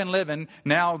had been living,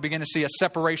 now begin to see a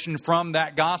separation from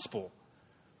that gospel.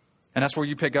 And that's where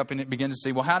you pick up and it begins to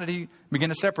see, well, how did he begin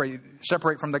to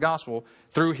separate from the gospel?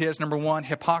 Through his, number one,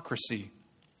 hypocrisy.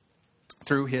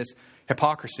 Through his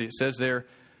hypocrisy. It says there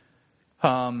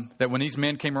that when these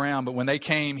men came around, but when they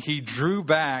came, he drew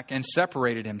back and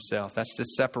separated himself. That's the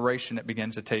separation that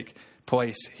begins to take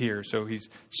place here. So he's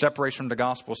separation from the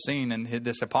gospel seen and hid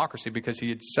this hypocrisy because he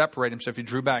had separated himself. He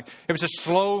drew back. It was a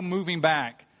slow moving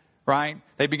back, right?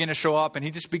 They begin to show up and he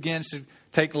just begins to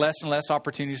take less and less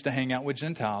opportunities to hang out with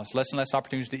Gentiles, less and less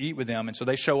opportunities to eat with them. And so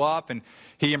they show up and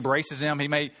he embraces them. He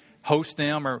may host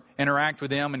them or interact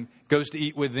with them and goes to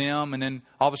eat with them. And then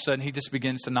all of a sudden he just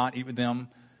begins to not eat with them.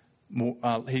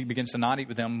 He begins to not eat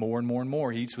with them more and more and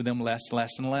more. He eats with them less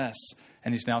and less.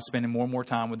 And he's now spending more and more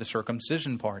time with the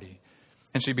circumcision party.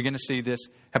 And so you begin to see this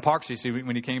hypocrisy. See,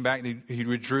 when he came back, he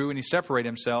withdrew and he separated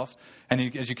himself.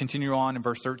 And as you continue on in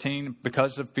verse 13,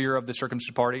 because of fear of the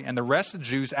circumcision party, and the rest of the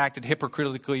Jews acted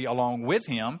hypocritically along with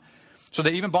him, so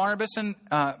that even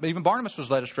Barnabas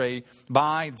was led astray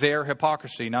by their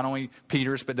hypocrisy. Not only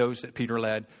Peter's, but those that Peter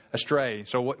led astray.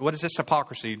 So what is this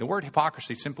hypocrisy? The word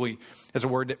hypocrisy simply is a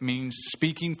word that means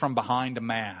speaking from behind a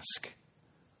mask.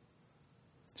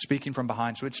 Speaking from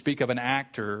behind. So it speak of an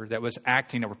actor that was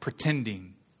acting or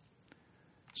pretending.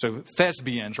 So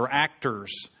thespians or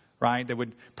actors, right? They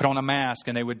would put on a mask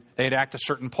and they'd act a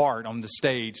certain part on the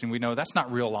stage. And we know that's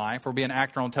not real life. Or be an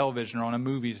actor on television or on a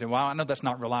movie. Say, well, I know that's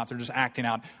not real life. They're just acting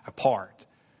out a part.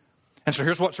 And so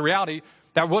here's what's the reality.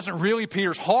 That wasn't really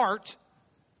Peter's heart.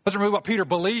 Wasn't really what Peter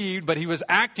believed, but he was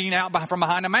acting out from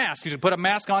behind a mask. He said, put a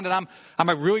mask on that I'm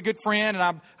a really good friend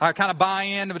and I kind of buy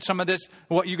in with some of this,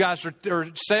 what you guys are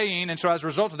saying. And so as a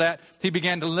result of that, he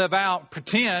began to live out,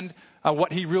 pretend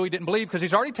what he really didn't believe because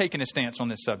he's already taken a stance on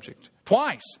this subject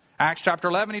twice. Acts chapter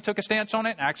 11, he took a stance on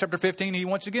it. Acts chapter 15, he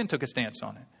once again took a stance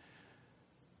on it.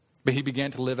 But he began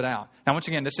to live it out. Now, once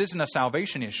again, this isn't a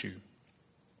salvation issue.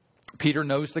 Peter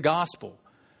knows the gospel.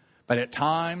 But at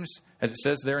times, as it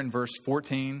says there in verse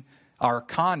 14, our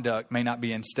conduct may not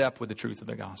be in step with the truth of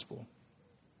the gospel.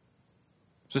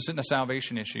 So this isn't a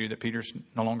salvation issue that Peter's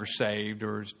no longer saved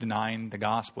or is denying the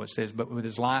gospel. It says, but with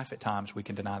his life at times we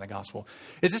can deny the gospel.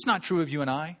 Is this not true of you and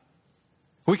I?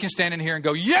 We can stand in here and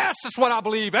go, yes, that's what I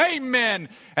believe. Amen.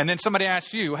 And then somebody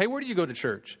asks you, hey, where do you go to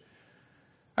church?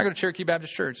 I go to Cherokee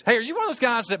Baptist Church. Hey, are you one of those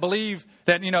guys that believe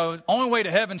that, the only way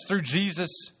to heaven's through Jesus?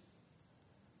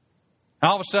 And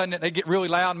all of a sudden, they get really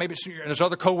loud. Maybe there's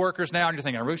other coworkers now, and you're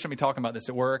thinking, I really shouldn't be talking about this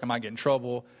at work. I might get in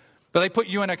trouble. But they put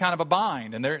you in a kind of a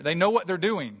bind, and they know what they're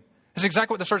doing. It's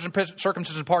exactly what the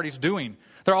circumcision party is doing.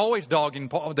 They're always dogging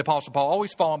the Apostle Paul,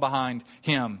 always falling behind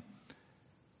him.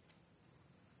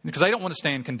 Because they don't want to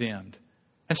stand condemned.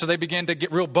 And so they begin to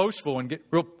get real boastful and get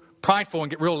real prideful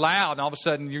and get real loud. And all of a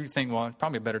sudden, you think, well, it's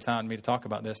probably a better time for me to talk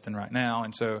about this than right now.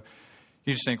 And so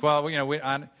you just think, well,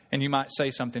 and you might say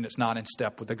something that's not in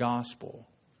step with the gospel.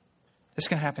 This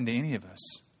can happen to any of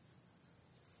us.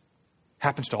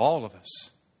 Happens to all of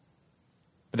us.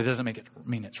 But it doesn't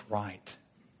mean it's right.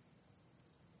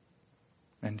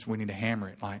 And we need to hammer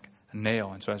it like a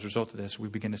nail. And so as a result of this, we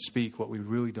begin to speak what we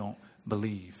really don't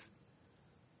believe.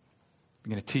 We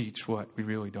begin to teach what we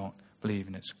really don't believe.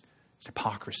 And it's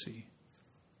hypocrisy.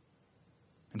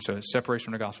 And so it's separation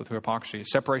from the gospel through hypocrisy.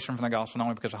 It's separation from the gospel not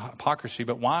only because of hypocrisy,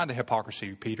 but why the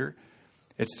hypocrisy, Peter?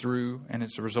 It's through and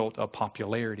it's a result of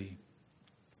popularity.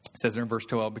 It says there in verse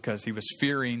 12, because he was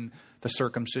fearing the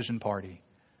circumcision party.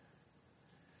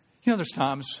 There's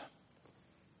times,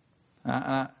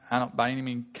 I don't by any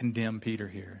means condemn Peter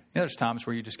here. There's times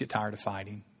where you just get tired of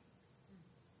fighting.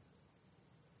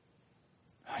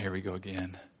 Oh, here we go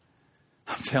again.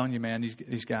 I'm telling you, man,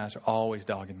 these guys are always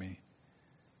dogging me.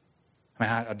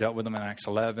 I dealt with them in Acts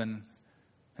 11.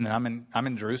 And then I'm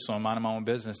in Jerusalem, minding my own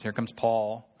business. Here comes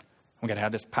Paul. We got to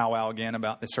have this powwow again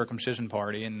about the circumcision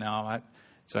party. And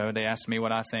so they asked me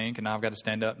what I think. And now I've got to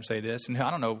stand up and say this. And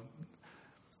I don't know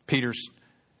Peter's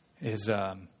his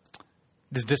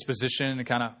disposition and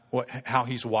kind of how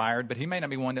he's wired. But he may not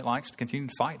be one that likes to continue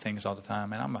to fight things all the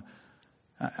time. And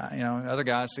other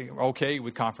guys are okay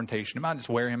with confrontation. It might just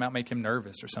wear him out, make him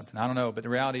nervous or something. I don't know. But the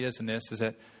reality is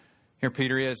that here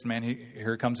Peter is, man,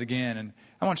 here it comes again. And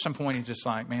I want at some point he's just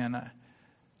like, man,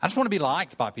 I just want to be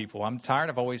liked by people. I'm tired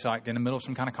of always like in the middle of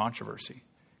some kind of controversy.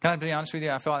 Can I be honest with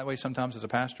you? I feel that way sometimes as a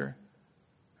pastor.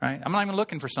 Right? I'm not even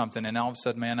looking for something. And all of a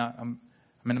sudden, man, I'm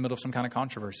in the middle of some kind of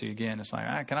controversy again. It's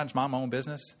like, can I just mind my own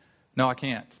business? No, I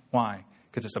can't. Why?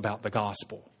 Because it's about the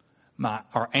gospel.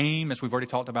 our aim, as we've already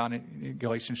talked about in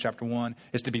Galatians chapter 1,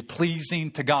 is to be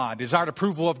pleasing to God. Desired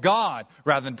approval of God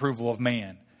rather than approval of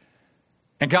man.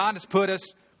 And God has put us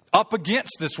up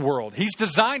against this world. He's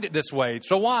designed it this way.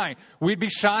 So why? We'd be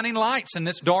shining lights in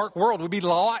this dark world. We'd be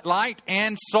light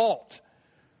and salt.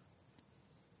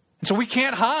 And so we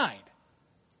can't hide.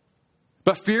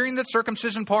 But fearing the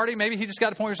circumcision party, maybe he just got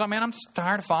to the point where he's like, man, I'm just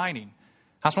tired of fighting.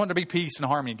 I just want there to be peace and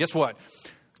harmony. Guess what?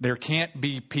 There can't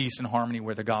be peace and harmony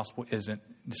where the gospel isn't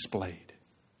displayed.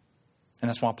 And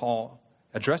that's why Paul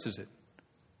addresses it.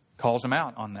 Calls him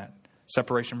out on that.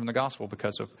 Separation from the gospel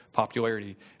because of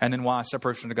popularity. And then why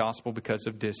separation from the gospel? Because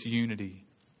of disunity.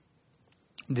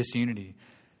 Disunity.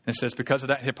 And it says because of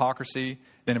that hypocrisy,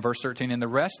 then in verse 13, and the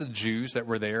rest of the Jews that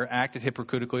were there acted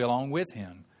hypocritically along with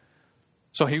him.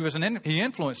 So he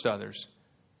influenced others.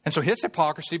 And so his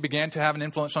hypocrisy began to have an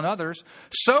influence on others,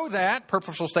 so that,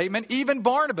 purposeful statement, even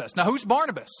Barnabas. Now, who's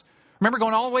Barnabas? Remember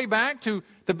going all the way back to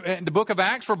the book of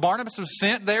Acts, where Barnabas was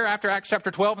sent there after Acts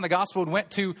chapter 12, and the gospel went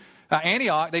to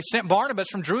Antioch. They sent Barnabas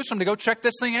from Jerusalem to go check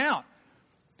this thing out.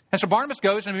 And so Barnabas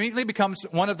goes and immediately becomes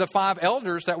one of the 5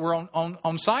 elders that were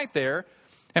on site there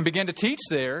and began to teach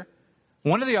there.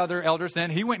 One of the other elders then,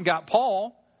 he went and got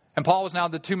Paul. And Paul was now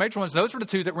the 2 major ones. Those were the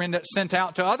 2 that were sent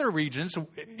out to other regions,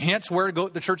 hence where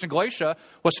the church in Galatia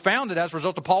was founded as a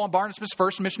result of Paul and Barnabas'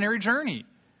 first missionary journey.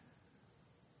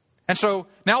 And so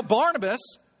now Barnabas,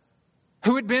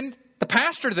 who had been the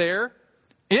pastor there,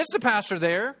 is the pastor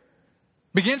there,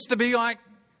 begins to be like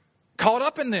caught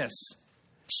up in this.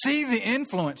 See the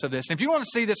influence of this. And if you want to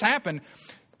see this happen,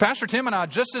 Pastor Tim and I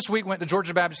just this week went to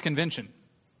Georgia Baptist Convention,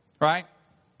 right?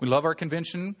 We love our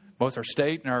convention, both our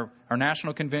state and our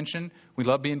national convention. We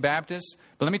love being Baptists.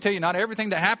 But let me tell you, not everything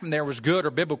that happened there was good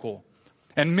or biblical.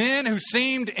 And men who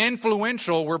seemed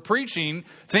influential were preaching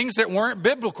things that weren't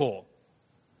biblical.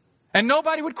 And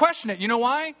nobody would question it. You know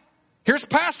why? Here's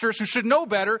pastors who should know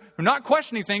better, who are not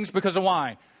questioning things because of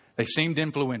why? They seemed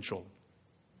influential.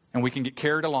 And we can get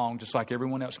carried along just like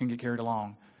everyone else can get carried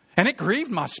along. And it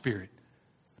grieved my spirit.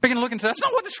 I began to look and say, that's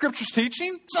not what the Scripture's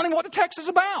teaching. It's not even what the text is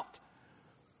about.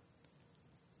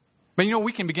 But you know,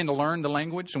 we can begin to learn the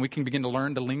language and we can begin to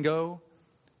learn the lingo.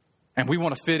 And we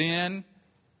want to fit in.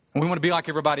 And we want to be like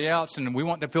everybody else. And we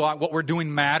want to feel like what we're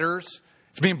doing matters.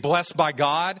 It's being blessed by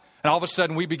God. And all of a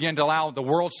sudden we begin to allow the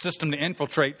world system to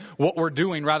infiltrate what we're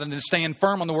doing rather than staying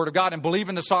firm on the Word of God and believe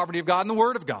in the sovereignty of God and the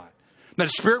Word of God. That the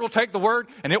Spirit will take the Word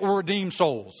and it will redeem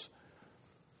souls.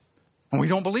 And we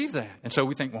don't believe that. And so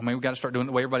we think, well, maybe we've got to start doing it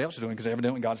the way everybody else is doing because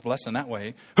evidently God's blessing that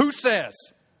way. Who says?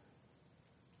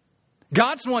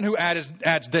 God's the one who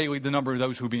adds daily the number of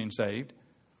those who are being saved.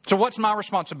 So what's my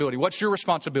responsibility? What's your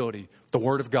responsibility? The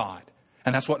Word of God.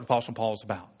 And that's what the Apostle Paul is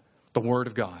about. The Word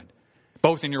of God.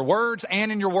 Both in your words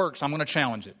and in your works, I'm going to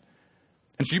challenge it.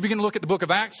 And so you begin to look at the book of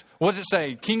Acts. What does it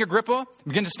say? King Agrippa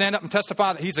begin to stand up and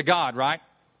testify that he's a god, right?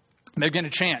 And they begin to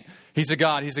chant, he's a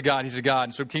god, he's a god, he's a god.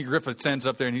 And so King Agrippa stands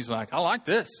up there and he's like, I like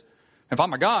this. If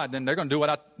I'm a god, then they're going to do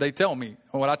what they tell me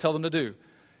or what I tell them to do.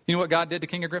 You know what God did to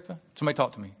King Agrippa? Somebody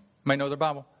talk to me. May know their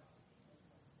Bible.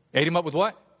 Ate him up with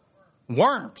what?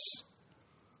 Worms.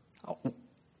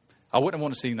 I wouldn't have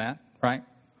wanted to see that, right?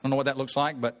 I don't know what that looks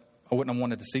like, but I wouldn't have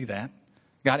wanted to see that.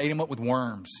 God ate him up with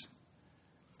worms.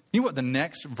 You know what the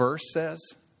next verse says?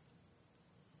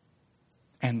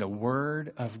 And the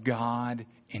word of God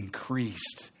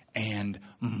increased and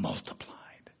multiplied.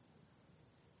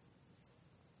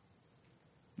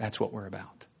 That's what we're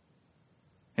about.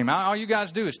 Hey, all you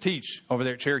guys do is teach over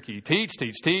there at Cherokee. Teach.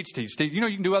 You know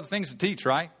you can do other things to teach,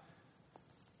 right?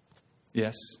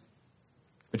 Yes.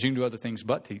 But you can do other things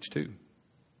but teach too.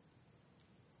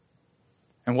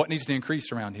 And what needs to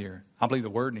increase around here? I believe the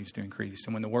Word needs to increase.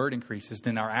 And when the Word increases,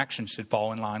 then our actions should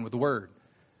fall in line with the Word.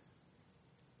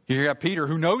 You have Peter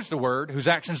who knows the Word, whose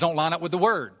actions don't line up with the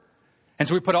Word. And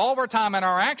so we put all of our time in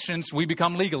our actions, we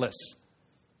become legalists.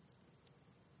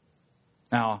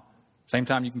 Now, same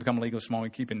time you can become a legalist when we're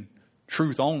keeping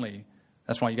truth only.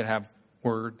 That's why you got to have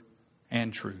Word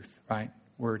and truth, right?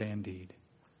 Word and deed.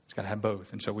 It's got to have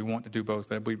both. And so we want to do both,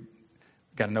 but we've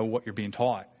got to know what you're being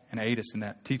taught and aid us in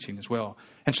that teaching as well.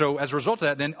 And so as a result of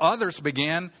that, then others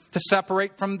began to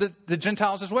separate from the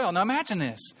Gentiles as well. Now imagine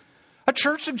this. A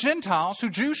church of Gentiles who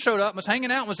Jews showed up and was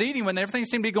hanging out and was eating when everything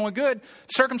seemed to be going good.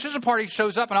 The circumcision party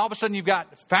shows up and all of a sudden you've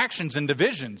got factions and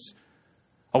divisions.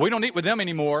 Oh, we don't eat with them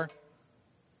anymore.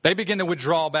 They begin to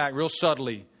withdraw back real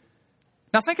subtly.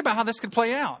 Now think about how this could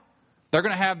play out. They're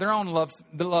going to have their own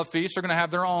love feast. They're going to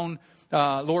have their own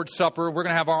Lord's Supper. We're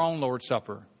going to have our own Lord's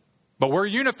Supper. But we're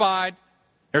unified.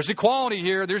 There's equality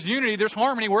here. There's unity. There's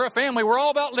harmony. We're a family. We're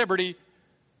all about liberty.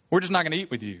 We're just not going to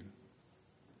eat with you.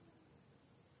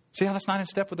 See how that's not in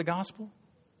step with the gospel?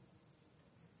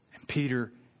 And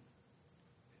Peter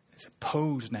is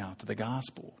opposed now to the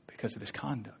gospel because of his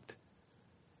conduct.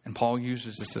 And Paul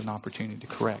uses this as an opportunity to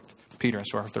correct Peter.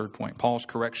 That's our third point. Paul's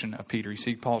correction of Peter. You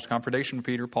see Paul's confrontation of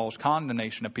Peter, Paul's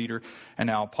condemnation of Peter, and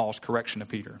now Paul's correction of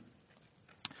Peter.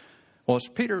 Well, is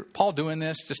Paul doing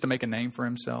this just to make a name for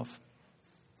himself?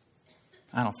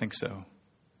 I don't think so.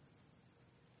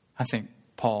 I think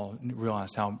Paul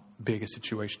realized how big a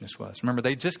situation this was. Remember,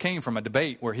 they just came from a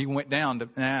debate where he went down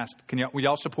and asked, will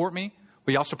y'all support me?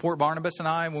 Will y'all support Barnabas and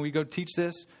I when we go teach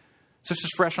this? So this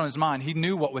is fresh on his mind. He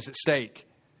knew what was at stake.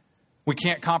 We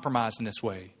can't compromise in this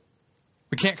way.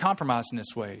 We can't compromise in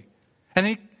this way. And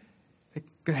he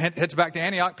heads back to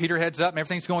Antioch. Peter heads up and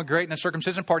everything's going great. And the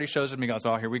circumcision party shows up and he goes,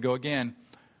 oh, here we go again.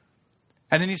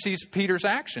 And then he sees Peter's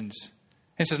actions.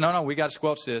 And he says, no, we got to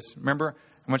squelch this. Remember,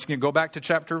 I want you to go back to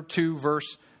chapter 2,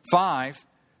 verse 5.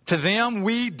 To them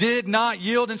we did not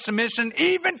yield in submission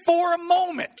even for a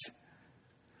moment,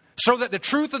 so that the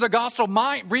truth of the gospel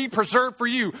might be preserved for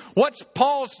you. What's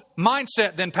Paul's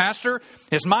mindset then, Pastor?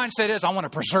 His mindset is, I want to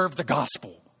preserve the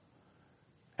gospel.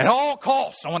 At all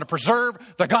costs, I want to preserve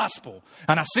the gospel.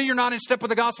 And I see you're not in step with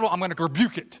the gospel, I'm going to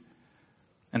rebuke it.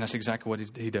 And that's exactly what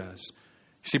he does.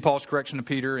 You see Paul's correction to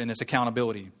Peter in his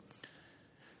accountability.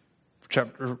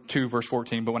 Chapter 2, verse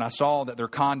 14. But when I saw that their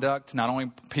conduct, not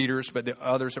only Peter's, but the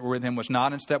others that were with him, was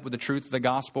not in step with the truth of the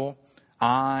gospel,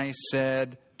 I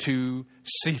said to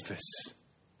Cephas,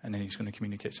 and then he's going to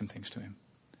communicate some things to him.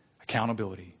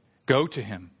 Accountability. Go to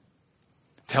him.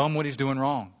 Tell him what he's doing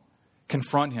wrong.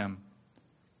 Confront him.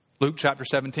 Luke chapter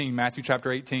 17, Matthew chapter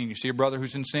 18. You see a brother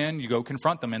who's in sin, you go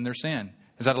confront them in their sin.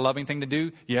 Is that a loving thing to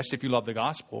do? Yes, if you love the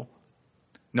gospel.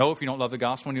 No, if you don't love the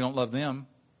gospel and you don't love them,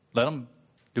 let them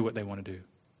do what they want to do.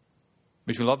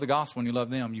 But if you love the gospel and you love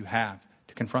them, you have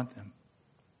to confront them.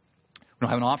 We don't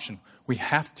have an option. We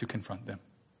have to confront them.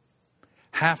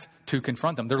 Have to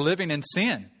confront them. They're living in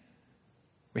sin.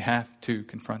 We have to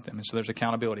confront them. And so there's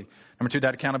accountability. Number 2,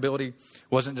 that accountability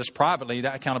wasn't just privately.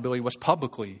 That accountability was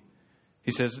publicly.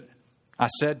 He says, I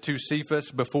said to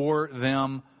Cephas before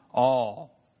them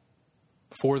all.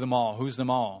 Before them all. Who's them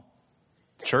all?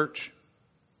 The church.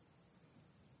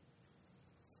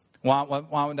 Why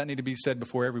would that need to be said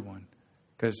before everyone?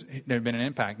 Because there had been an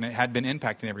impact, and it had been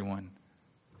impacting everyone.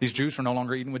 These Jews were no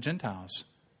longer eating with Gentiles.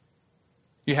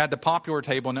 You had the popular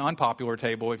table and the unpopular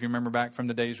table. If you remember back from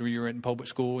the days where you were in public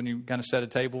school and you kind of set a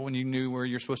table and you knew where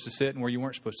you're supposed to sit and where you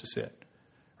weren't supposed to sit,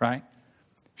 right?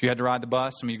 If you had to ride the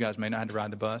bus, some of you guys may not have to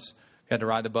ride the bus. If you had to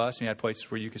ride the bus and you had places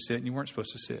where you could sit and you weren't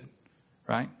supposed to sit,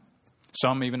 right?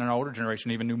 Some, even in our older generation,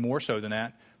 even knew more so than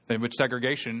that. With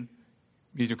segregation,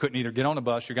 you couldn't either get on the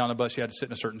bus or get on the bus, you had to sit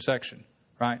in a certain section,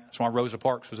 right? That's why Rosa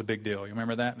Parks was a big deal. You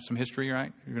remember that? Some history,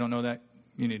 right? If you don't know that,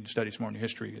 you need to study some more in your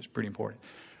history. It's pretty important.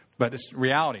 But it's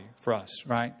reality for us,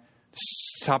 right?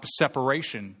 This type of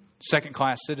separation,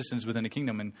 second-class citizens within the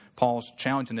kingdom, and Paul's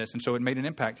challenging this. And so it made an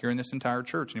impact here in this entire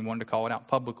church, and he wanted to call it out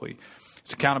publicly.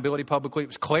 It's accountability publicly. It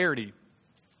was clarity.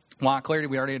 Why clarity?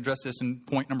 We already addressed this in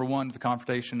point number 1 of the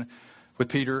confrontation with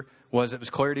Peter. It was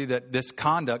clarity that this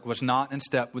conduct was not in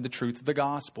step with the truth of the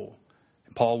gospel.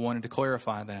 And Paul wanted to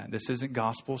clarify that. This isn't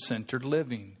gospel-centered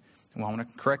living. And I want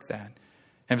to correct that.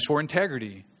 And it's for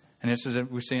integrity. And this is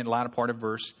we see in the latter part of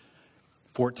verse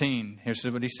 14. Here's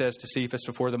what he says to Cephas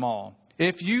before them all.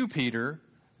 If you, Peter,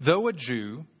 though a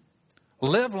Jew,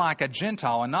 live like a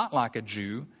Gentile and not like a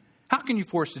Jew, how can you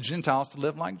force the Gentiles to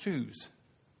live like Jews?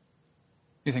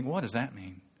 You think, what does that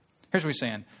mean? Here's what he's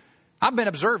saying. I've been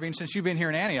observing since you've been here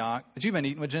in Antioch that you've been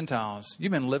eating with Gentiles.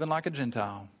 You've been living like a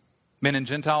Gentile. Been in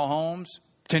Gentile homes,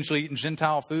 potentially eating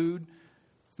Gentile food.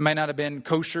 It may not have been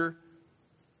kosher.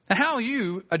 And how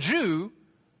you, a Jew,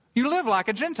 you live like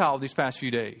a Gentile these past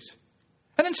few days.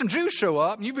 And then some Jews show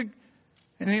up and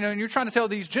you're trying to tell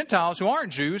these Gentiles who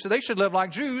aren't Jews that they should live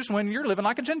like Jews when you're living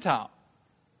like a Gentile.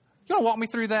 You want to walk me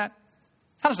through that?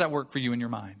 How does that work for you in your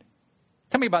mind?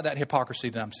 Tell me about that hypocrisy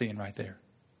that I'm seeing right there.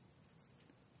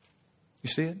 You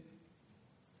see it?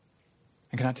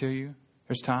 And can I tell you,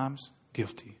 there's times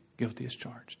guilty as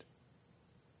charged.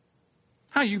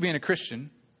 How you being a Christian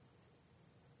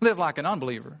live like an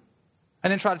unbeliever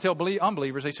and then try to tell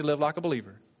unbelievers they should live like a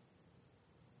believer?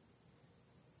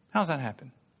 How's that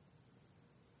happen?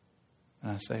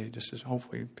 And I say, just as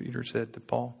hopefully Peter said to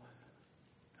Paul,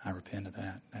 I repent of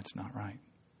that. That's not right.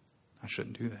 I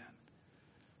shouldn't do that.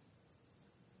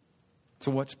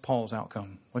 So what's Paul's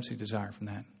outcome? What's he desire from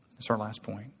that? That's our last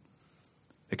point.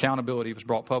 Accountability was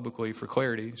brought publicly for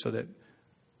clarity so that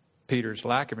Peter's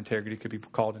lack of integrity could be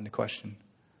called into question,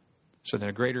 so that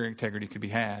a greater integrity could be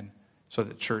had, so that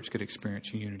the church could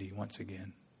experience unity once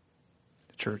again.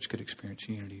 The church could experience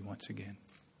unity once again.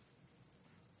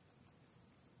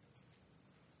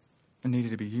 There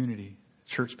needed to be unity. The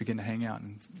church began to hang out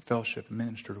and fellowship and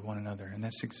minister to one another. And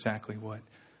that's exactly what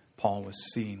Paul was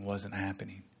seeing wasn't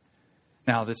happening.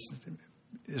 Now, this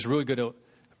is really good.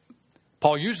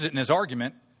 Paul uses it in his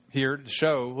argument here to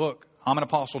show, look, I'm an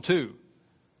apostle too.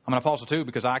 I'm an apostle too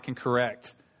because I can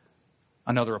correct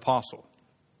another apostle.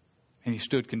 And he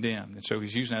stood condemned. And so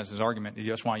he's using that as his argument.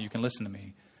 That's why you can listen to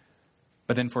me.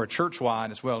 But then for a church-wide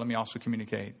as well, let me also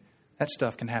communicate. That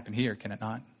stuff can happen here, can it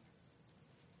not?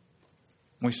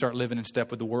 When we start living in step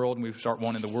with the world and we start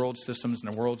wanting the world's systems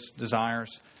and the world's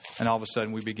desires, and all of a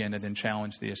sudden we begin to then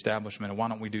challenge the establishment of why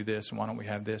don't we do this and why don't we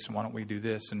have this and why don't we do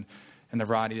this? And the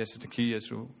variety is, the key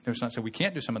is, there's not say we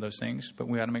can't do some of those things, but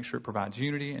we got to make sure it provides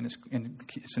unity and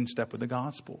it's in step with the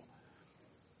gospel.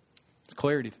 It's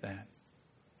clarity to that.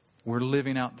 We're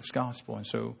living out this gospel. And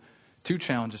so 2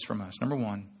 challenges from us. Number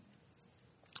 1,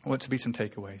 what to be some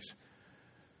takeaways?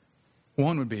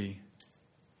 1 would be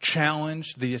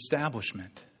challenge the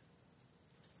establishment.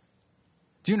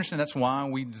 Do you understand that's why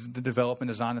we develop and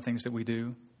design the things that we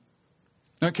do?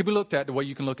 Now, it could be looked at the way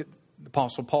you can look at the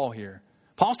Apostle Paul here.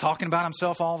 Paul's talking about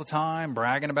himself all the time,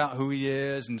 bragging about who he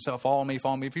is and so follow me,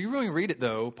 follow me. If you really read it,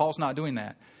 though, Paul's not doing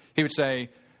that. He would say,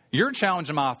 you're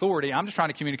challenging my authority. I'm just trying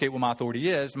to communicate what my authority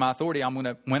is. My authority,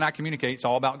 when I communicate, it's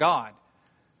all about God.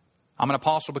 I'm an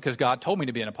apostle because God told me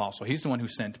to be an apostle. He's the one who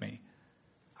sent me.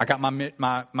 I got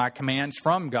my commands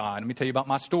from God. Let me tell you about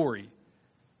my story.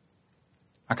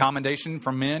 My commendation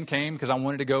from men came because I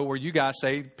wanted to go where you guys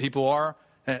say people are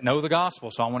that know the gospel.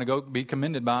 So I want to go be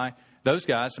commended by those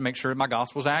guys to make sure my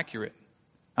gospel is accurate.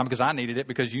 Not because I needed it,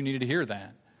 because you needed to hear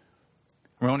that.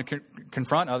 We want to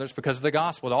confront others because of the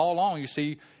gospel. All along, you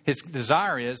see, his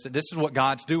desire is that this is what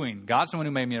God's doing. God's the one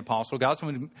who made me an apostle. God's the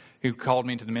one who called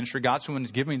me into the ministry. God's the one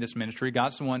who's given me this ministry.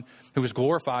 God's the one who was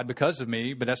glorified because of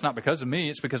me. But that's not because of me.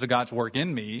 It's because of God's work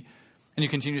in me. And you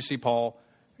continue to see Paul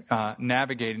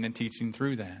navigating and teaching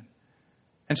through that.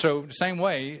 And so the same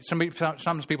way,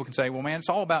 sometimes people can say, well, man, it's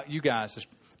all about you guys as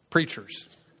preachers.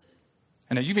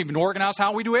 And you've even organized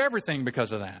how we do everything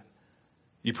because of that.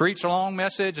 You preach a long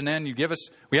message and then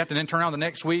we have to then turn around the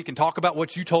next week and talk about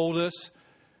what you told us.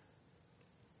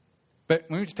 But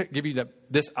let me just give you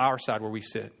our side where we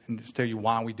sit and just tell you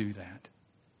why we do that.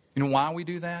 You know why we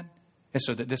do that? It's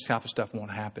so that this type of stuff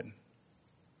won't happen.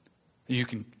 You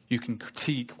can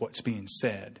critique what's being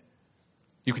said.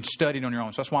 You can study it on your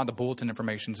own. So that's why the bulletin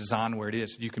information is designed where it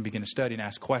is. You can begin to study and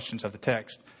ask questions of the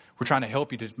text. We're trying to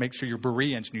help you to make sure you're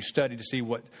Bereans and you study to see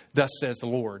what thus says the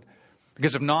Lord.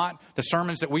 Because if not, the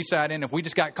sermons that we sat in, if we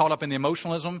just got caught up in the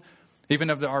emotionalism, even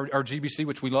of our GBC,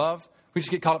 which we love, we just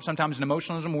get caught up sometimes in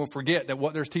emotionalism, we'll forget that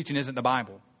what they're teaching isn't the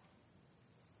Bible.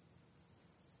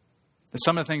 That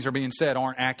some of the things that are being said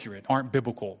aren't accurate, aren't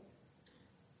biblical.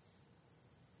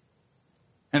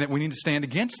 And that we need to stand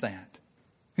against that.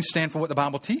 We stand for what the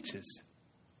Bible teaches,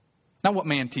 not what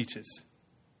man teaches.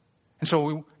 And so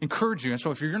we encourage you. And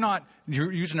so if you're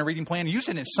using a reading plan, use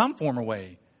it in some form or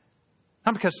way.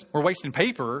 Not because we're wasting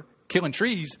paper, killing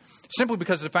trees, simply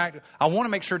because of the fact that I want to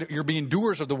make sure that you're being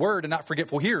doers of the word and not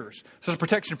forgetful hearers. So it's a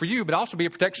protection for you, but also be a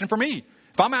protection for me.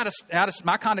 If I'm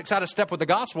my conduct's out of step with the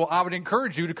gospel, I would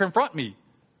encourage you to confront me,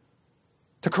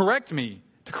 to correct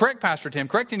Pastor Tim,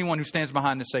 correct anyone who stands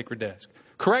behind the sacred desk,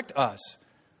 correct us.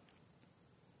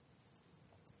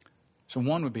 So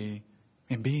one would be,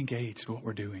 and be engaged in what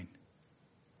we're doing.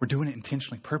 We're doing it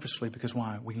intentionally, purposefully, because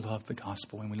why? We love the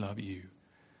gospel and we love you.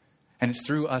 And it's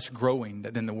through us growing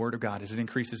that then the word of God, as it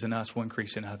increases in us, will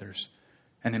increase in others.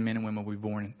 And then men and women will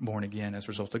be born again as a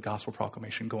result of gospel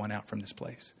proclamation going out from this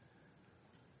place.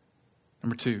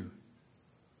 Number 2,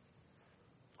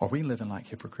 are we living like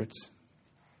hypocrites?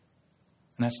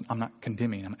 And I'm not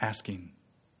condemning, I'm asking.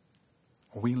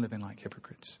 Are we living like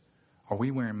hypocrites? Are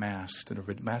we wearing masks to the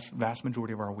vast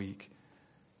majority of our week,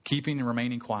 keeping and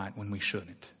remaining quiet when we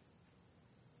shouldn't?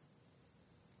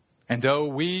 And though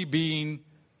we being,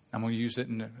 I'm going to use it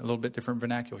in a little bit different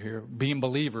vernacular here, being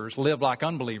believers, live like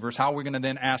unbelievers, how are we going to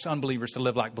then ask unbelievers to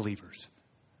live like believers?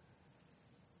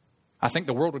 I think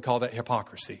the world would call that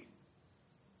hypocrisy.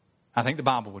 I think the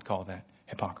Bible would call that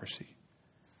hypocrisy.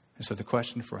 And so the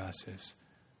question for us is,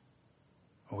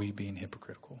 are we being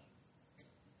hypocritical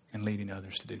and leading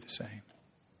others to do the same?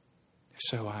 If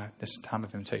so, this time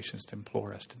of invitation is to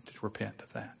implore us to repent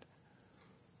of that.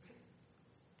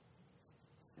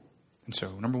 And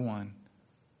so, number 1,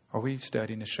 are we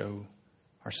studying to show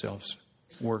ourselves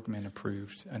workmen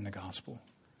approved in the gospel?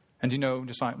 And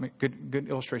just like good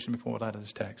illustration before we pull it out of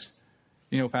this text.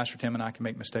 Pastor Tim and I can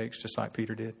make mistakes just like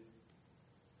Peter did.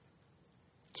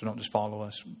 So don't just follow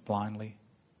us blindly.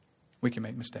 We can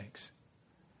make mistakes.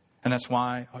 And that's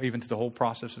why, even through the whole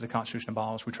process of the Constitution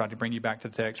abolished, we tried to bring you back to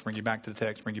the text, bring you back to the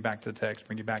text, bring you back to the text,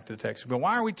 bring you back to the text. But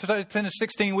why are we finished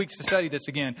 16 weeks to study this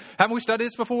again? Haven't we studied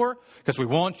this before? Because we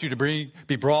want you to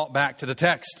be brought back to the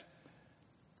text.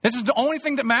 This is the only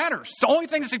thing that matters. It's the only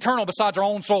thing that's eternal besides our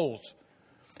own souls.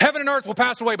 Heaven and earth will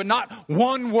pass away, but not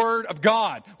one word of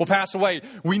God will pass away.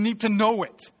 We need to know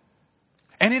it.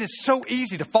 And it is so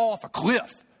easy to fall off a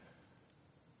cliff.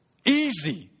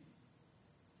 Easy.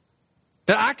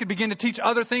 That I could begin to teach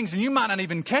other things and you might not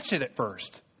even catch it at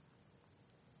first.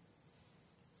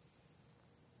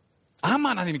 I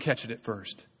might not even catch it at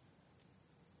first.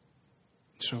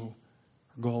 So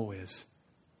our goal is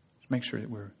to make sure that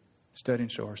we're studying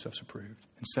to show ourselves approved.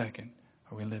 And second,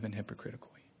 are we living hypocritically?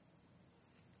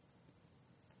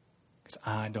 Because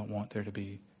I don't want there to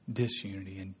be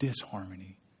disunity and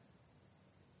disharmony.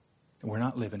 We're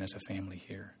not living as a family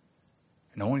here.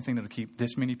 And the only thing that will keep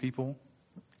this many people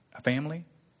a family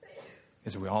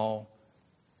is that we all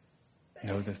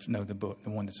know the book, the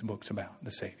one that the book's about,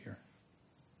 the Savior.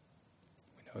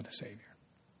 We know the Savior.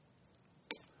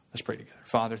 Let's pray together.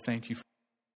 Father, thank you.